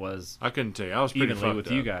whatever it was I couldn't tell you. I was pretty evenly fucked with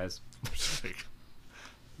up. you guys.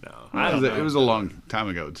 No. I don't know. It was a long time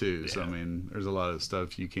ago too. So I Yeah. mean, there's a lot of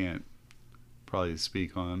stuff you can't probably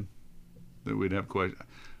speak on that we'd have questions.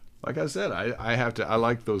 Like I said, I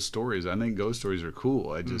like those stories. I think ghost stories are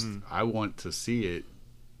cool. I just I want to see it.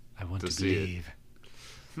 I want To to see it.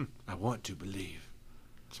 believe. I want to believe.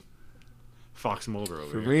 Fox Mulder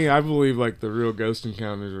over For here. me, I believe like the real ghost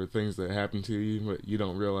encounters are things that happen to you, but you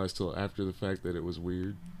don't realize till after the fact that it was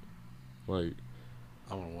weird. Like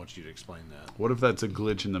I want you to explain that. What if that's a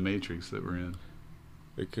glitch in the matrix that we're in?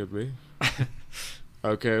 it could be.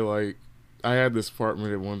 Okay, like I had this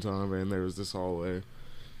apartment at one time, and there was this hallway,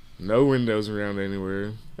 no windows around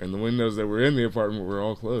anywhere, and the windows that were in the apartment were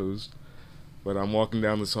all closed. But I'm walking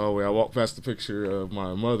down this hallway. I walked past the picture of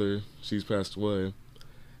my mother. She's passed away.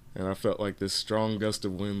 And I felt like this strong gust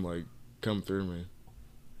of wind, like, come through me.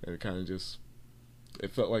 And it kind of just...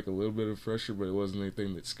 It felt like a little bit of pressure, but it wasn't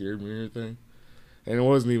anything that scared me or anything. And it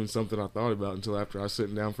wasn't even something I thought about until after I was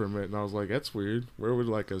sitting down for a minute. And I was like, that's weird. Where would,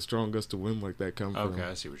 like, a strong gust of wind like that come from? Okay,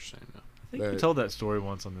 I see what you're saying now. I think you told that story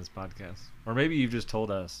once on this podcast, or maybe you've just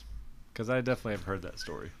told us, because I definitely have heard that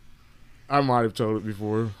story. I might have told it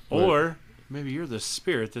before. but- Or maybe you're the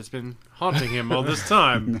spirit that's been haunting him all this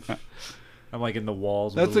time. I'm like in the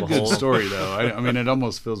walls. That's with a a good hole. story though. I mean, it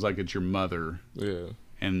almost feels like it's your mother, Yeah.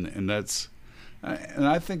 and that's, and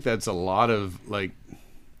I think that's a lot of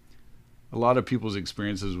people's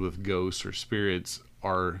experiences with ghosts or spirits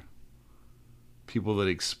are people that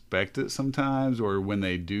expect it sometimes, or when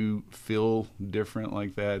they do feel different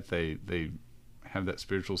like that, they have that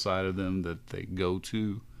spiritual side of them that they go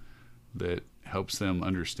to that helps them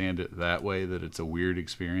understand it that way, that it's a weird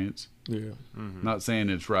experience. Yeah. Not saying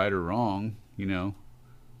it's right or wrong, you know.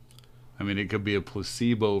 I mean, it could be a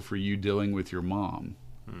placebo for you dealing with your mom.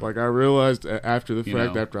 Like, I realized after the You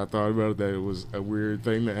fact, know. after I thought about it, that it was a weird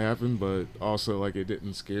thing that happened, but also, like, it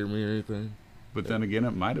didn't scare me or anything. But then again,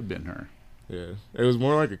 it might have been her. Yeah. It was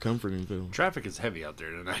more like a comforting feeling. Traffic is heavy out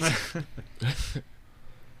there tonight.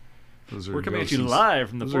 Those are We're coming at ghosts you and- live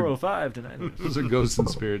from the those are- 405 tonight. Those are ghosts and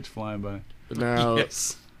spirits flying by. But now,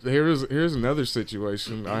 yes. here's another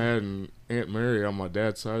situation. I had an Aunt Mary on my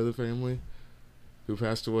dad's side of the family who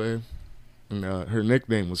passed away, and her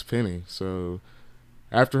nickname was Penny. So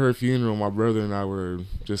after her funeral, my brother and I were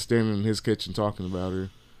just standing in his kitchen talking about her,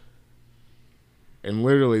 and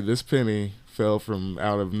literally this penny fell from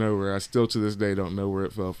out of nowhere. I still to this day don't know where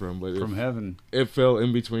it fell from, but From heaven. it fell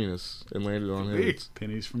in between us and landed on Could be. heads.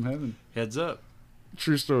 Pennies from heaven. Heads up.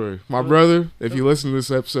 True story. My brother, if you listen to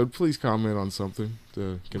this episode, please comment on something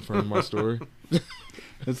to confirm my story.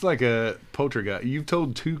 It's like a poltergeist. You've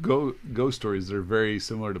told two ghost stories that are very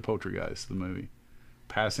similar to Poltergeist, the movie.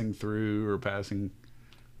 Passing through or passing...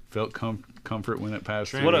 Felt comfort when it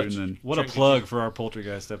passed Trent, through. What a And then what a Trent, plug for our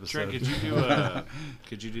poltergeist episode. Trent,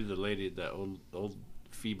 could you do the lady, that old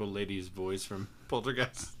feeble lady's voice from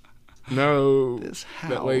Poltergeist? No, this house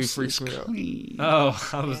that lady is freaks me out. clean. Oh,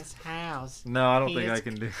 I was. house. No, I don't think I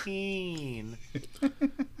can do. Clean. You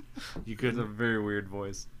It's a couldn't. very weird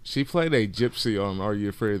voice. She played a gypsy on Are You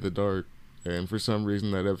Afraid of the Dark? And for some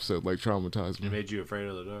reason that episode like traumatized It me. made you afraid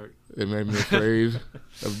of the dark. It made me afraid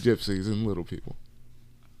of gypsies and little people.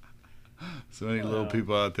 So any little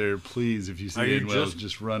people out there, please, if you see Are you Ian Wells, just-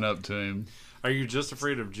 just run up to him. Are you just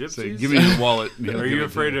afraid of gypsies? Say, give me your wallet. and he'll Are give you it to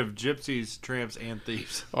afraid of gypsies, tramps, and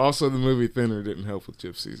thieves? Also, the movie Thinner didn't help with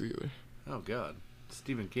gypsies either. Oh God,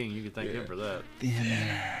 Stephen King. You can thank him for that.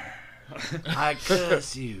 Thinner. I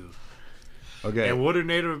curse you. Okay. And what do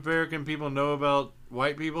Native American people know about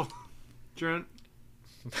white people, Trent?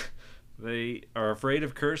 They are afraid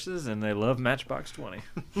of curses and they love Matchbox 20.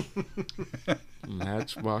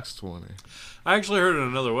 Matchbox 20. I actually heard it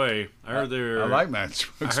another way. I heard I like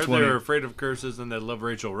Matchbox I heard 20. they were afraid of curses and they love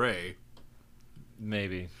Rachel Ray.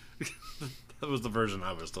 Maybe. That was the version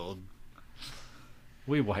I was told.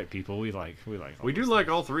 We white people, we like all We do those like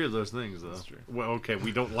all three of those things, though. That's true. Well, okay,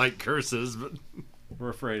 we don't like curses, but things. We're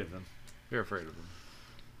afraid of them. you're afraid of them.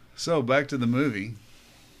 So back to the movie.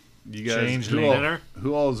 You guys, Changeling.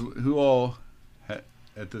 who all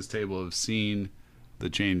at this table have seen The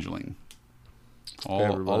Changeling? All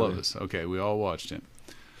Everybody. of us. Okay, we all watched it.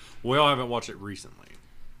 We all haven't watched it recently.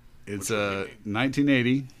 It's Which would be me.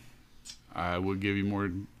 1980. I would give you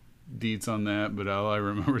more deets on that, but all I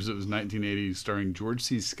remember is it was 1980, starring George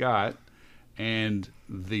C. Scott, and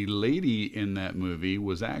the lady in that movie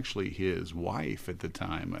was actually his wife at the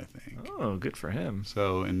time, I think. Oh, good for him.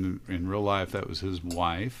 So in real life, that was his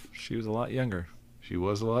wife. She was a lot younger. She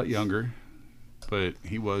was a lot younger, but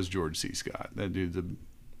he was George C. Scott. That dude's the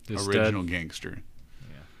This original stud. gangster.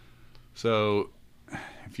 Yeah. So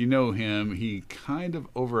if you know him, he kind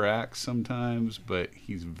of overacts sometimes, but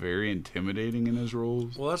he's very intimidating in his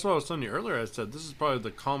roles. Well, that's what I was telling you earlier. I said this is probably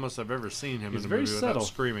the calmest I've ever seen him He's in a very movie subtle. without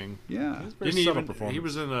screaming. Yeah. Very Didn't he subtle even? performance. He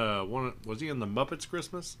was in one. Was he in the Muppets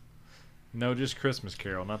Christmas? No, just Christmas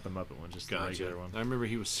Carol, not the Muppet one, just the regular one. I remember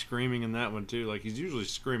he was screaming in that one too. Like he's usually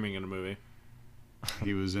screaming in a movie.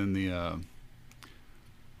 He was in the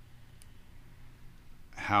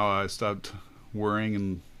How I Stopped Worrying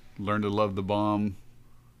and Learned to Love the Bomb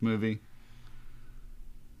movie.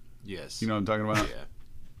 Yes. You know what I'm talking about? Yeah.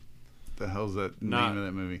 The hell's that Not- name of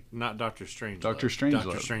that movie? Not Doctor Strangelove. Dr. Strangelove.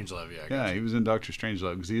 Dr. Strangelove. Yeah. I Yeah, got he was in Doctor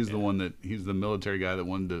Strangelove because he's the Yeah. one that he's the military guy that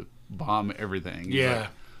wanted to bomb everything. He's Yeah. like,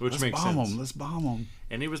 Which let's makes bomb sense. them. Let's bomb them.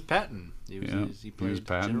 And he was Patton. He was. Yeah, He he played was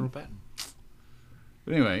Patton. General Patton.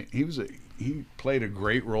 But anyway, he played a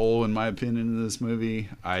great role in my opinion in this movie.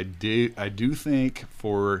 I do think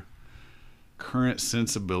for current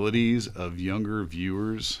sensibilities of younger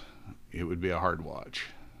viewers, it would be a hard watch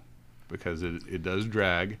because it does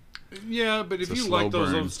drag. Yeah, but if It's a you slow like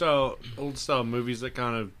those burn. old style movies that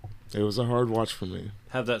kind of It was a hard watch for me.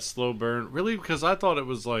 have that slow burn, really, because I thought it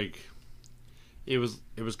was like, it was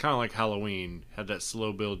kind of like Halloween, had that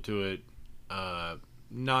slow build to it,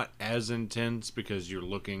 not as intense because you're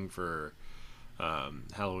looking for,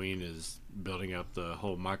 Halloween is building up the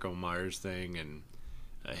whole Michael Myers thing and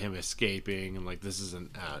him escaping and like this is an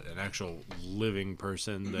actual living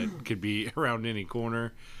person that could be around any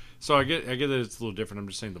corner. So I get that it's a little different. I'm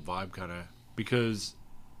just saying the vibe kind of, because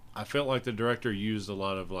I felt like the director used a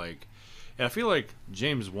lot of like, and I feel like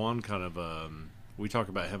James Wan kind of we talk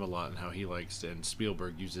about him a lot and how he likes to, and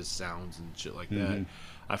Spielberg uses sounds and shit like that.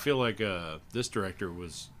 I feel like this director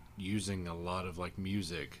was using a lot of like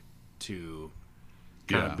music to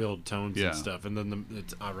kind Yeah. of build tones Yeah. and stuff. And then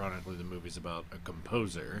it's ironically the movie's about a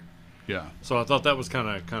composer. Yeah. So I thought that was kind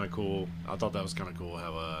of cool. I thought that was kind of cool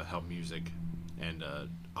how music and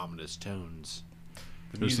ominous tones.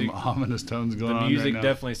 There's some ominous tones going The on music right now.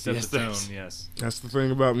 definitely set Yes, the tone, there's- yes. That's the thing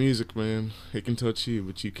about music, man. It can touch you,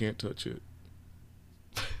 but you can't touch it.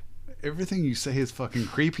 Everything you say is fucking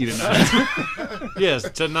creepy tonight. Yes,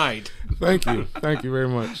 tonight. Thank you. Thank you very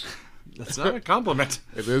much. That's not a compliment.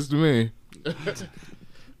 It is to me.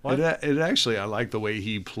 It actually, I like the way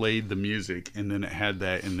he played the music, and then it had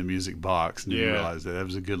that in the music box, and you Yeah. realized that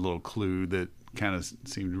was a good little clue that kind of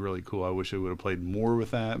seemed really cool. I wish I would have played more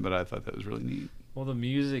with that, but I thought that was really neat. Well, the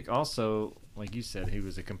music also, like you said, he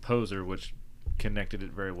was a composer, which connected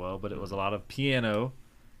it very well, but it was a lot of piano,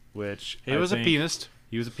 which He I was a think- pianist.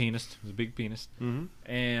 He was a pianist. He was a big pianist. Mm-hmm.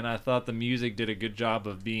 And I thought the music did a good job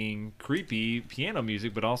of being creepy piano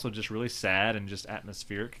music, but also just really sad and just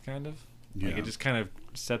atmospheric, kind of. Like Yeah. it just kind of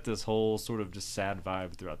set this whole sort of just sad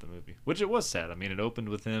vibe throughout the movie, which it was sad. I mean, it opened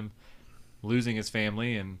with him losing his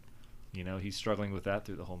family, and you know he's struggling with that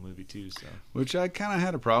through the whole movie too. So Which I kind of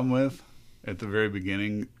had a problem with at the very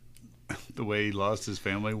beginning, the way he lost his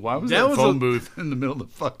family. Why was That that was phone a- booth in the middle of the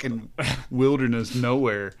fucking wilderness,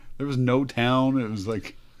 nowhere? There was no town. It was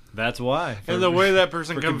like, that's why. And the way that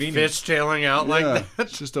person for comes convenience. fishtailing out yeah, like that.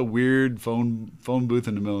 it's just a weird phone booth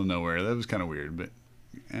in the middle of nowhere. That was kind of weird, but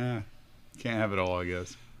can't have it all, I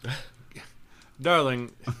guess.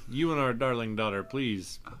 Darling, you and our darling daughter,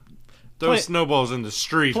 please throw Play- snowballs in the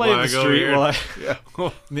street Play while in I the go street here. while I, Yeah.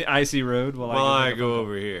 the icy road while While I make a go phone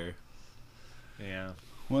over here. call. Yeah.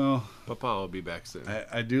 Well, Papa will be back soon.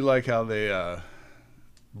 I do like how they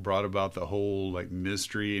brought about the whole like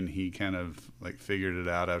mystery, and he kind of like figured it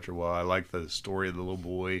out after a while. I like the story of the little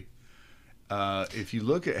boy. If you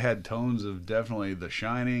look, it had tones of definitely The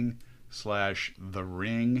Shining / The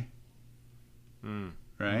Ring,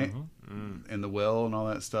 right? And the well and all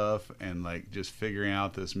that stuff, and like just figuring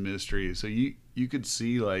out this mystery. So you could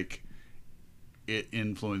see like it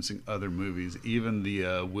influencing other movies, even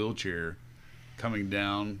the wheelchair coming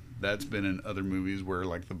down. That's been in other movies where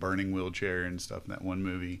like the burning wheelchair and stuff in that one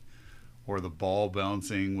movie, or the ball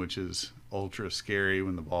bouncing, which is ultra scary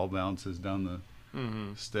when the ball bounces down the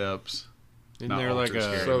steps. Isn't Not there like ultra a?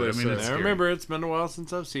 scary, So but I they mean, say. it's I scary. remember it's been a while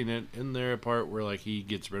since I've seen it. Isn't there a part where like he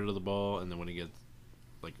gets rid of the ball and then when he gets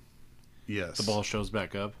Yes, the ball shows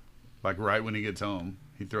back up? Like right when he gets home,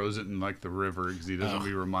 he throws it in like the river because he doesn't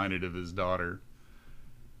be reminded of his daughter.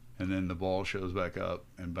 And then the ball shows back up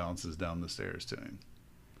and bounces down the stairs to him.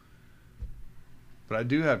 But I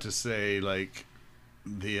do have to say, like,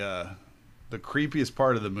 the creepiest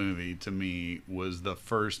part of the movie to me was the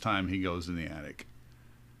first time he goes in the attic.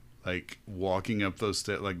 Like walking up those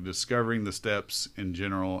steps, like discovering the steps in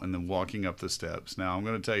general, and then walking up the steps. Now I'm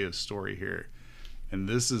going to tell you a story here, and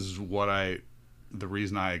this is the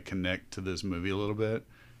reason I connect to this movie a little bit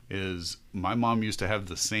is my mom used to have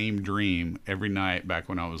the same dream every night back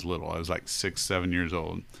when I was little. I was like 6, 7 years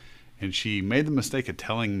old, and she made the mistake of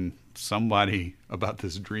telling somebody about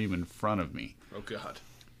this dream in front of me. Oh God!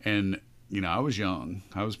 And I was young.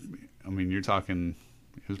 You're talking.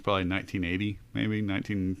 It was probably 1980, maybe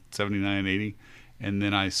 1979, 80. And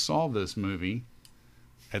then I saw this movie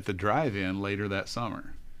at the drive-in later that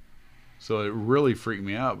summer. So it really freaked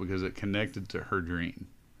me out because it connected to her dream.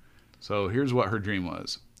 So here's what her dream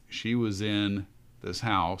was. She was in this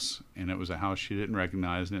house, and it was a house she didn't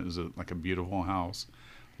recognize, and it was like a beautiful house.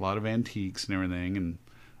 A lot of antiques and everything. And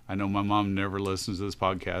I know my mom never listens to this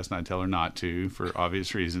podcast, and I tell her not to for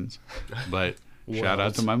obvious reasons. But shout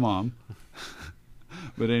out to my mom.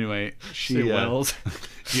 But anyway, she Wells.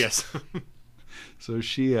 Yes. So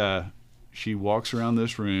she walks around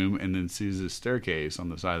this room and then sees this staircase on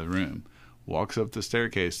the side of the room. Walks up the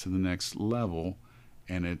staircase to the next level,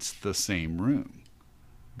 and it's the same room,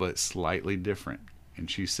 but slightly different. And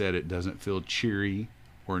she said it doesn't feel cheery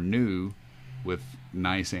or new with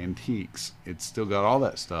nice antiques. It's still got all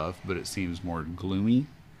that stuff, but it seems more gloomy,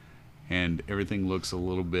 and everything looks a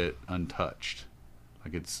little bit untouched,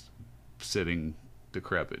 like it's sitting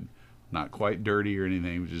decrepit, not quite dirty or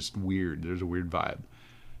anything, just weird. There's a weird vibe.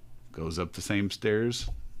 Goes up the same stairs.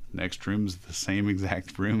 Next room's the same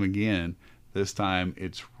exact room again. This time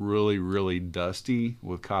it's really, really dusty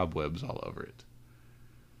with cobwebs all over it.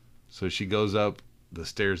 So she goes up the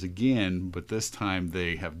stairs again, but this time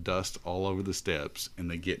they have dust all over the steps and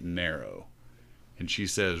they get narrow. And she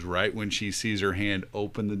says right when she sees her hand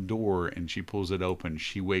open the door and she pulls it open,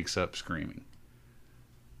 she wakes up screaming.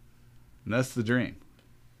 And that's the dream.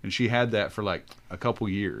 And she had that for like a couple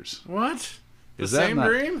years. What? The Is that same not-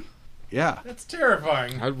 dream? Yeah. That's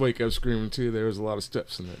terrifying. I'd wake up screaming too. There was a lot of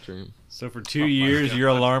steps in that dream. So for 2 years, your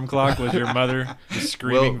alarm clock was your mother just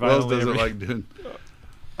screaming Wells violently. doesn't every- like doing...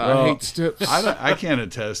 I hate steps. I can't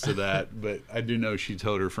attest to that, but I do know she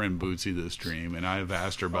told her friend Bootsy this dream, and I've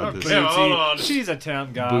asked her about this. Yeah, hold on. She's a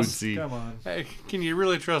town goss. Bootsy. Come on. Hey, can you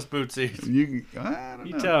really trust Bootsy? I don't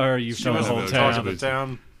You know. tell her you've She told the must whole have town. talked to town. the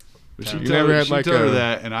town. But she You told, never had she like told her a-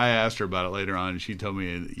 that, and I asked her about it later on, and she told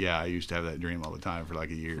me, yeah, I used to have that dream all the time for like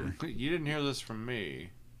a year. You didn't hear this from me.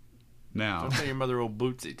 Now, Don't say your mother old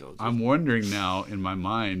Bootsy told you. I'm wondering now, in my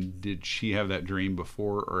mind, did she have that dream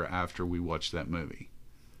before or after we watched that movie?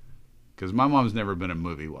 Because my mom's never been a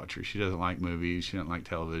movie watcher. She doesn't like movies. She doesn't like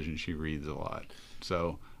television. She reads a lot.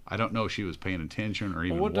 So I don't know if she was paying attention or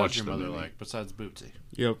even Well, what does watched your the mother movie. like besides Bootsy?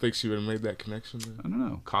 You don't think she would have made that connection? Then? I don't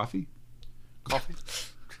know. Coffee? Coffee?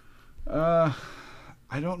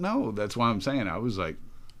 I don't know. That's why I'm saying I was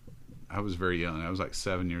very young. I was like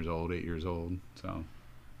 7 years old, 8 years old. So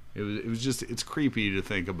it was just, it's creepy to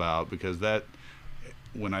think about because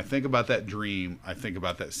when I think about that dream, I think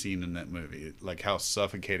about that scene in that movie, like how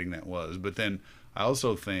suffocating that was. But then I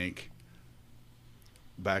also think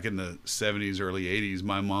back in the 70s, early 80s,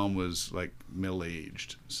 my mom was like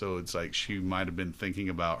middle-aged. So it's like she might have been thinking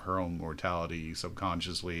about her own mortality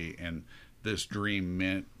subconsciously, and this dream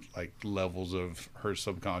meant like levels of her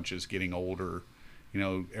subconscious getting older.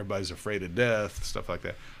 Everybody's afraid of death, stuff like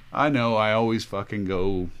that. I know I always fucking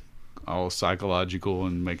go all psychological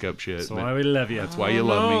and make up shit. That's but why we love you. that's why you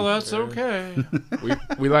love me. No, that's okay.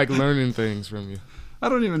 we like learning things from you. I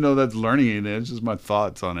don't even know that's learning anything. It's just my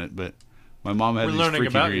thoughts on it. But my mom had We're these learning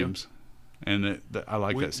freaky about you. dreams, and I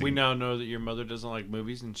like that scene. We now know that your mother doesn't like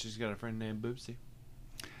movies, and she's got a friend named Bootsy.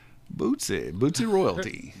 Bootsy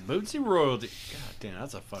royalty. Bootsy Royalty. God damn,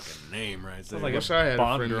 that's a fucking name right there. Sounds I like wish I had a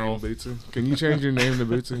Bond friend girl. named Bootsy. Can you change your name to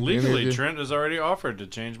Bootsy? Any of Legally, you? Trent has already offered to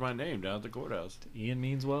change my name down at the courthouse. Ian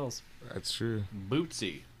means Wells. That's true.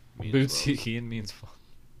 Bootsy. means Bootsy. Wells. Ian means Wells.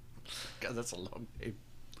 God, that's a long name.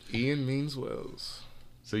 Ian means Wells.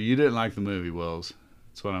 So you didn't like the movie, Wells?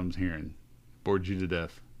 That's what I'm hearing. Bored you to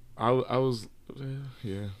death. I was,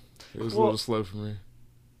 yeah. It was a little slow for me.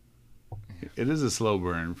 It is a slow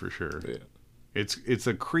burn for sure. Yeah. It's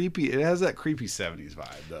a creepy. It has that creepy 70s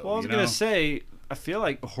vibe though. Well, I was you gonna know? say, I feel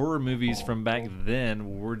like horror movies from back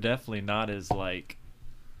then were definitely not as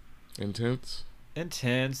Intense.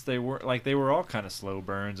 intense. They were all kind of slow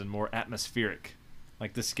burns and more atmospheric.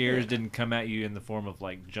 Like the scares didn't come at you in the form of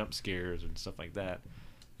like jump scares and stuff like that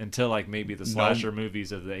until like maybe the slasher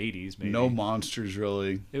movies of the 80s. Maybe no monsters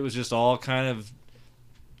really. it was just all kind of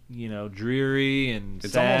dreary and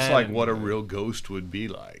It's sad almost like and, what a real ghost would be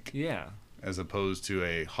like, yeah. as opposed to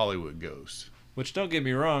a Hollywood ghost. Which, don't get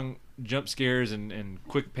me wrong, jump scares and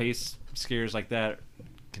quick pace scares like that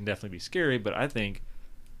can definitely be scary, but I think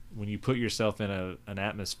when you put yourself in an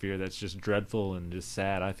atmosphere that's just dreadful and just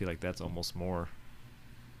sad, I feel like that's almost more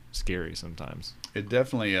scary sometimes. It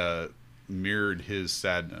definitely mirrored his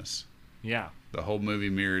sadness. Yeah. The whole movie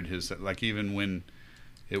mirrored his, like even when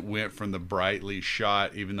it went from the brightly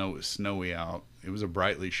shot, even though it was snowy out, it was a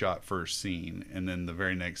brightly shot first scene, and then the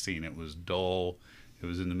very next scene it was dull. It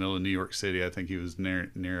was in the middle of New York City. I think he was near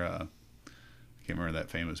I can't remember that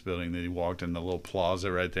famous building that he walked in, the little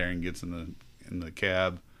plaza right there, and gets in the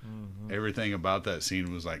cab. Mm-hmm. Everything about that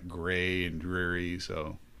scene was like gray and dreary,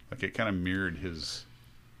 so like it kind of mirrored his.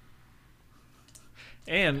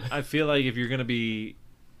 And I feel like if you're gonna be,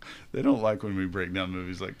 they don't like when we break down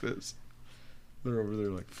movies like this. They're over there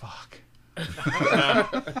like, fuck.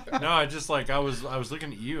 No, I just like I was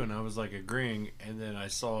looking at you and I was like agreeing, and then I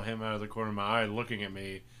saw him out of the corner of my eye looking at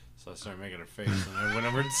me, so I started making a face, and I went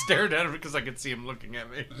over and stared at him because I could see him looking at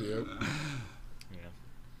me. Yep. yeah.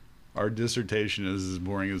 Our dissertation is as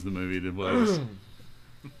boring as the movie was.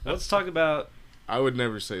 Let's talk about. I would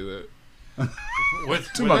never say that.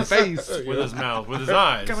 To my face. With his mouth, with his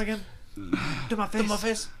eyes. Come again. To my face. To my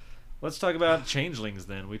face. Let's talk about changelings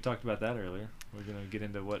then. We talked about that earlier. We're going to get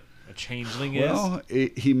into what a changeling is. Well,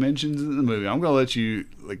 he mentions it in the movie. I'm going to let you,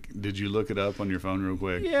 did you look it up on your phone real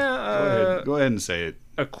quick? Yeah. Go ahead and say it.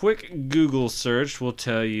 A quick Google search will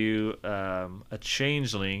tell you a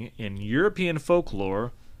changeling in European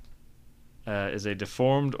folklore is a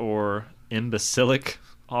deformed or imbecilic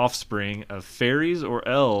offspring of fairies or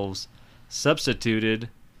elves substituted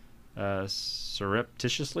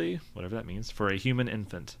surreptitiously, whatever that means, for a human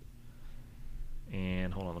infant.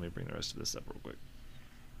 And hold on, let me bring the rest of this up real quick.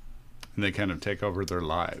 And they kind of take over their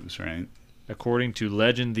lives, right? According to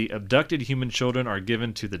legend, the abducted human children are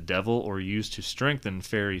given to the devil or used to strengthen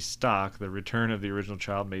fairy stock. The return of the original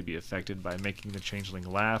child may be affected by making the changeling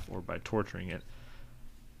laugh or by torturing it.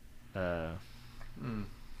 Yeah.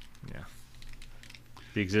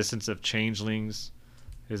 The existence of changelings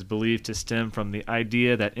is believed to stem from the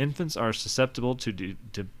idea that infants are susceptible to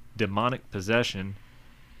demonic possession.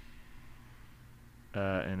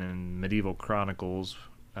 And in medieval chronicles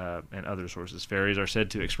and other sources, fairies are said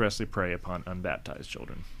to expressly prey upon unbaptized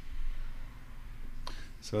children.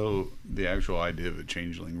 So the actual idea of a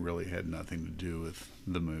changeling really had nothing to do with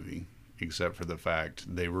the movie, except for the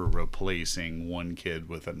fact they were replacing one kid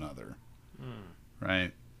with another,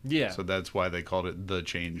 right? Yeah. So that's why they called it the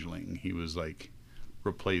changeling. He was like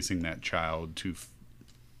replacing that child to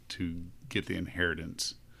get the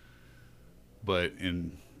inheritance. But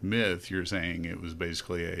in myth, you're saying it was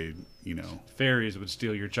basically fairies would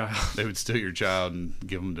steal your child. They would steal your child and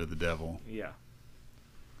give them to the devil. Yeah.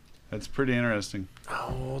 That's pretty interesting.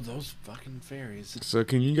 Oh, those fucking fairies. So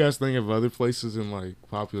can you guys think of other places in like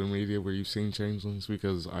popular media where you've seen changelings?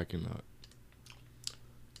 Because I cannot.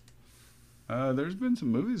 There's been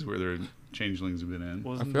some movies where their changelings have been in.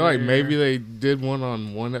 I feel like maybe they did one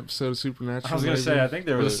on one episode of Supernatural. I was going to say, I think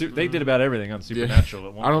there was they did about everything on Supernatural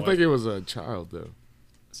at one point. I don't think it was a child though.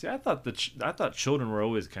 See, I thought children were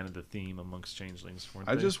always kind of the theme amongst changelings.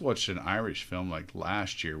 I just watched an Irish film like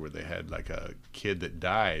last year where they had like a kid that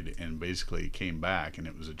died and basically came back, and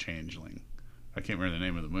it was a changeling. I can't remember the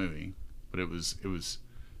name of the movie, but it was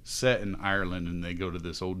set in Ireland, and they go to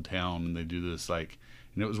this old town and they do this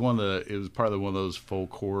and it was part of one of those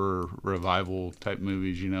folk horror revival type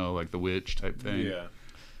movies, like The Witch type thing. Yeah.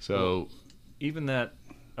 So even that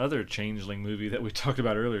other changeling movie that we talked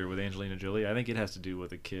about earlier with Angelina Jolie, I think it has to do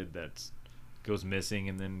with a kid that goes missing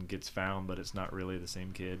and then gets found, but it's not really the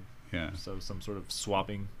same kid. Yeah. So some sort of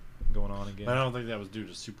swapping going on again. But I don't think that was due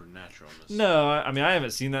to supernaturalness. No, I mean I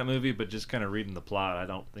haven't seen that movie, but just kind of reading the plot,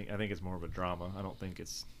 I think it's more of a drama. I don't think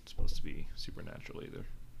it's supposed to be supernatural either.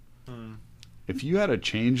 If you had a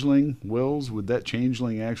changeling, Wills, would that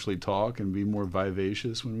changeling actually talk and be more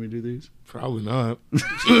vivacious when we do these? Probably not.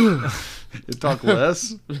 It talk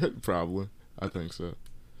less? Probably. I think so.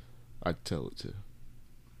 I'd tell it to.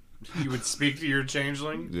 You would speak to your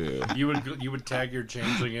changeling? Yeah. You would tag your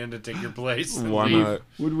changeling in to take your place? Why leave? not?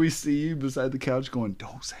 Would we see you beside the couch going,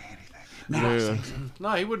 don't say anything? No, Yeah.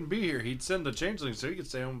 No, he wouldn't be here. He'd send the changeling so he could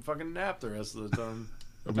stay home and fucking nap the rest of the time.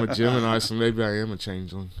 I'm a Gemini, so maybe I am a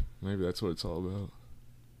changeling. Maybe that's what it's all about.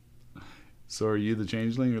 So are you the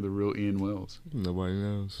changeling or the real Ian Wells? Nobody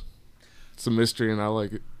knows. It's a mystery, and I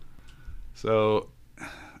like it. So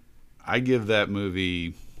I give that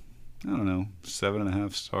movie, I don't know,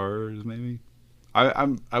 7.5 stars maybe.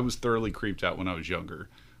 I was thoroughly creeped out when I was younger.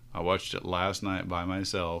 I watched it last night by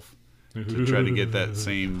myself to try to get that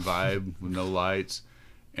same vibe with no lights,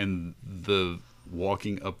 and the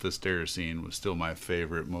walking up the stairs scene was still my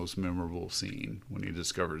favorite, most memorable scene when he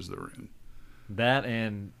discovers the room. That,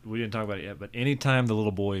 and we didn't talk about it yet, but anytime the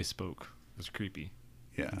little boy spoke was creepy.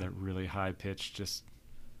 Yeah. That really high pitch, just,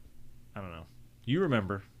 I don't know. You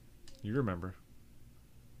remember.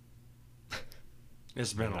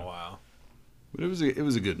 It's been a while. But it was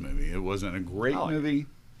a good movie. It wasn't a great movie,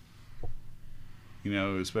 you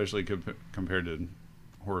know, especially compared to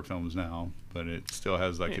horror films now. But it still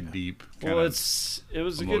has like a deep kind of it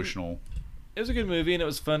was emotional. It was a good movie, and it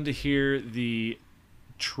was fun to hear the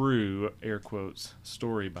true air quotes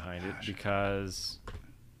story behind it, because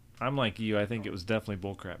I'm like you. I think it was definitely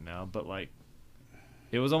bullcrap now, but like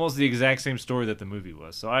it was almost the exact same story that the movie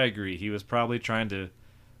was. So I agree. He was probably trying to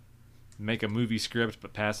make a movie script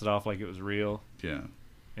but pass it off like it was real. Yeah.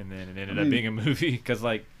 And then it ended up being a movie, because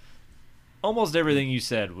like almost everything you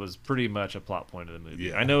said was pretty much a plot point of the movie.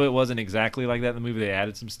 Yeah. I know it wasn't exactly like that in the movie. They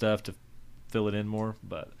added some stuff to fill it in more,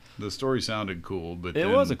 but The story sounded cool, but it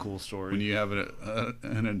then was a cool story. when you have an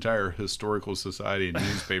entire historical society and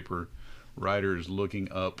newspaper writers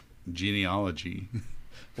looking up genealogy.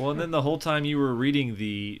 Well, and then the whole time you were reading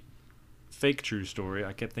the fake true story,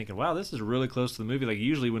 I kept thinking, wow, this is really close to the movie. Like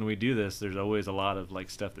usually when we do this, there's always a lot of like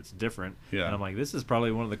stuff that's different. Yeah. And I'm like, this is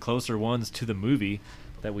probably one of the closer ones to the movie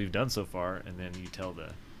that we've done so far. And then you tell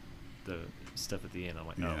the stuff at the end. I'm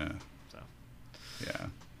like, oh. Yeah. So Yeah.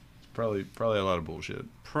 Probably a lot of bullshit.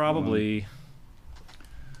 probably.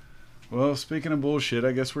 Well, speaking of bullshit,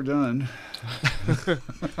 I guess we're done.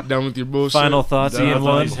 Done with your bullshit. Final thoughts, Done. I Ian thought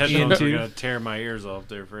 1, these Ian headphones were 2. gonna tear my ears off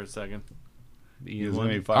there for a second. Ian Is there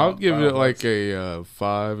 1. any final- I'll give final it like thoughts? a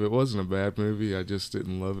 5. It wasn't a bad movie. I just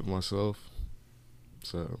didn't love it myself.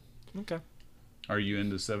 So Okay. Are you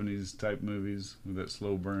into 70s type movies with that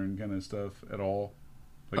slow burn kind of stuff at all?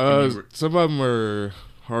 Like, can you some of them are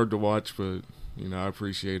hard to watch, but you know I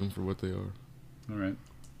appreciate them for what they are. all right.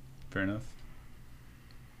 Fair enough.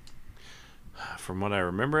 From what I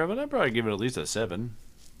remember of it, I'd probably give it at least a 7.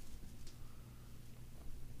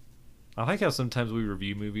 I like how sometimes we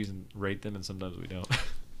review movies and rate them, and sometimes we don't.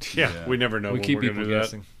 Yeah. We never know we when keep we're gonna people do that.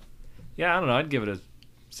 guessing. Yeah, I don't know. I'd give it a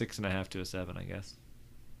 6.5 to a 7, I guess.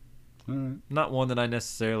 All right. Not one that I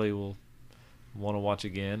necessarily will want to watch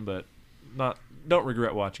again, but don't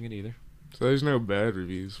regret watching it either. So there's no bad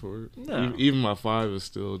reviews for it. No. Even my 5 is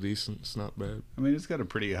still decent. It's not bad. I mean, it's got a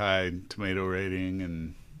pretty high tomato rating,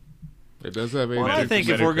 and It does have Well, a. I think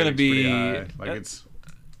if we're gonna Metacritic's be- pretty high. Like it's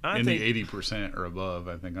I in think the 80% or above,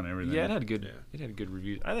 I think, on everything. yeah, it had good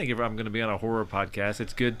reviews. I think if I'm going to be on a horror podcast,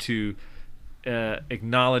 it's good to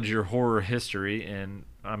acknowledge your horror history. And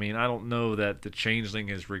I mean, I don't know that The Changeling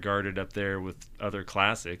is regarded up there with other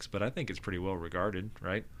classics, but I think it's pretty well regarded,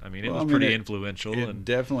 right? I mean, it was pretty influential. It And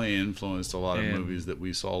definitely influenced a lot of and- movies that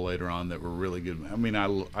we saw later on that were really good. I mean,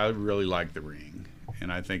 I really like The Ring,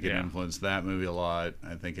 and I think it Yeah. influenced that movie a lot.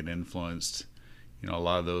 I think it influenced, you know, a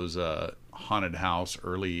lot of those haunted house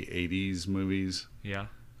early 80s movies yeah,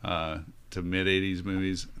 to mid 80s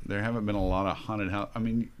movies. There haven't been a lot of haunted house. I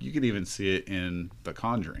mean, you could even see it in The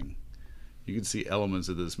Conjuring. You could see elements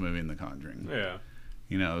of this movie in The Conjuring. Yeah.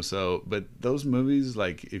 You know, so, but those movies,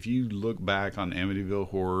 like, if you look back on Amityville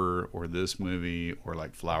Horror or this movie, or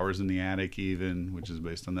like Flowers in the Attic, even, which is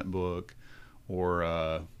based on that book, or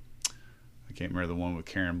I can't remember the one with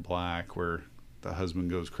Karen Black where the husband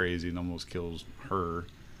goes crazy and almost kills her.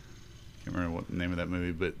 Can't remember what the name of that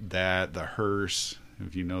movie, but The Hearse,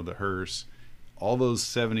 if you know The Hearse, all those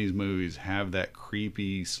 70s movies have that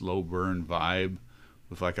creepy, slow burn vibe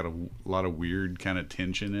with like a lot of weird kind of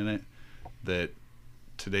tension in it that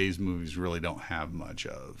today's movies really don't have much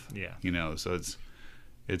of. Yeah. You know, so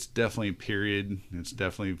it's definitely period. It's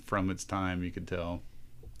definitely from its time, you could tell.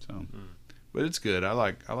 So, but it's good. I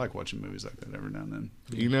like watching movies like that every now and then.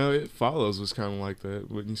 You know, It Follows was kind of like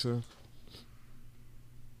that, wouldn't you say?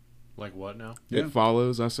 Like what now? Yeah. It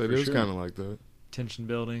Follows. I said For it was sure. kind of like that. tension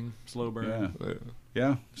building, slow burn. Yeah. Yeah.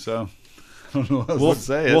 Yeah. So I don't know what else to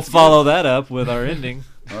say. We'll It's follow that up with our ending.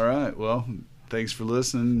 good. All right. Well, thanks for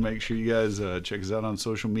listening. Make sure you guys check us out on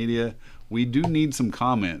social media. We do need some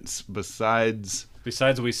comments besides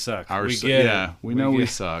Besides, we suck. our we su- get yeah, it. we know we get-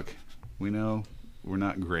 suck. We know we're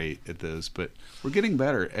not great at this, but we're getting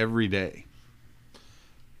better every day.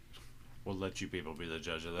 We'll let you people be the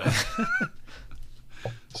judge of that.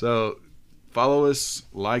 So follow us,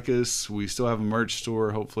 like us. We still have a merch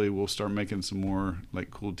store. Hopefully we'll start making some more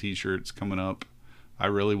like cool t-shirts coming up. I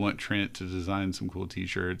really want Trent to design some cool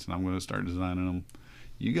T-shirts, and I'm going to start designing them.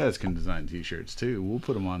 You guys can design T-shirts too. We'll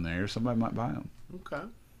put them on there. Somebody might buy them.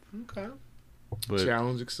 Okay. But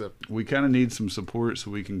Challenge accepted. we kind of need some support so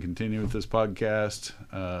we can continue with this podcast.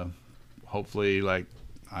 Hopefully, like,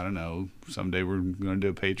 I don't know, someday we're going to do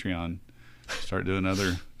a Patreon, start doing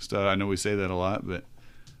other stuff. I know we say that a lot, but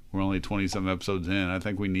we're only 20-some episodes in. I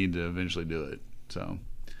think we need to eventually do it. So,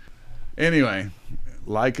 anyway,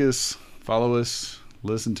 like us, follow us,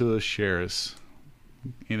 listen to us, share us.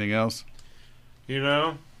 Anything else? You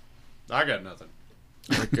know, I got nothing.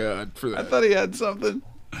 Thank God for that. I thought he had something.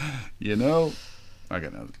 You know, I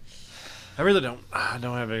got nothing. I really don't. I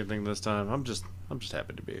don't have anything this time. I'm just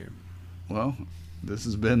happy to be here. Well, this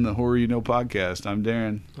has been the Horror You Know podcast. I'm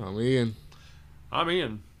Darren. I'm Ian. I'm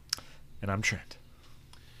Ian. And I'm Trent.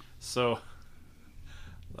 So,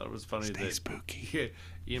 I thought it was funny Stay that spooky.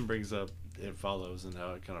 Ian brings up It Follows and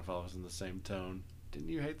how it kind of follows in the same tone. Didn't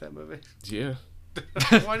you hate that movie? Yeah.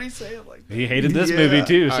 Why do you say it like that? He hated this Yeah, movie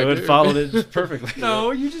too, I so it do. followed it perfectly.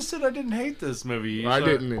 No, you just said I didn't hate this movie. I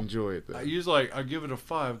didn't enjoy it, though. You was like, I give it a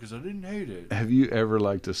 5 because I didn't hate it. Have you ever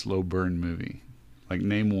liked a slow burn movie? Like,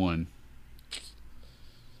 name one.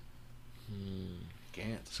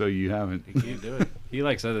 Can't. So you haven't. You can't do it. He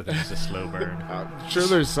likes other things to slow burn. I'm sure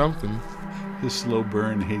there's something. His slow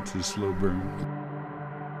burn hates his slow burn.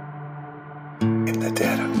 In the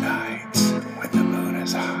dead of night, when the moon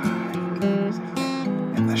is high,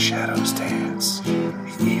 and the shadows dance,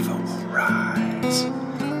 the evil will rise.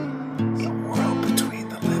 The world between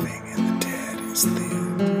the living and the dead is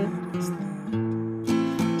thin.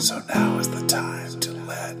 So now is the time to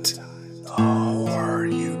let all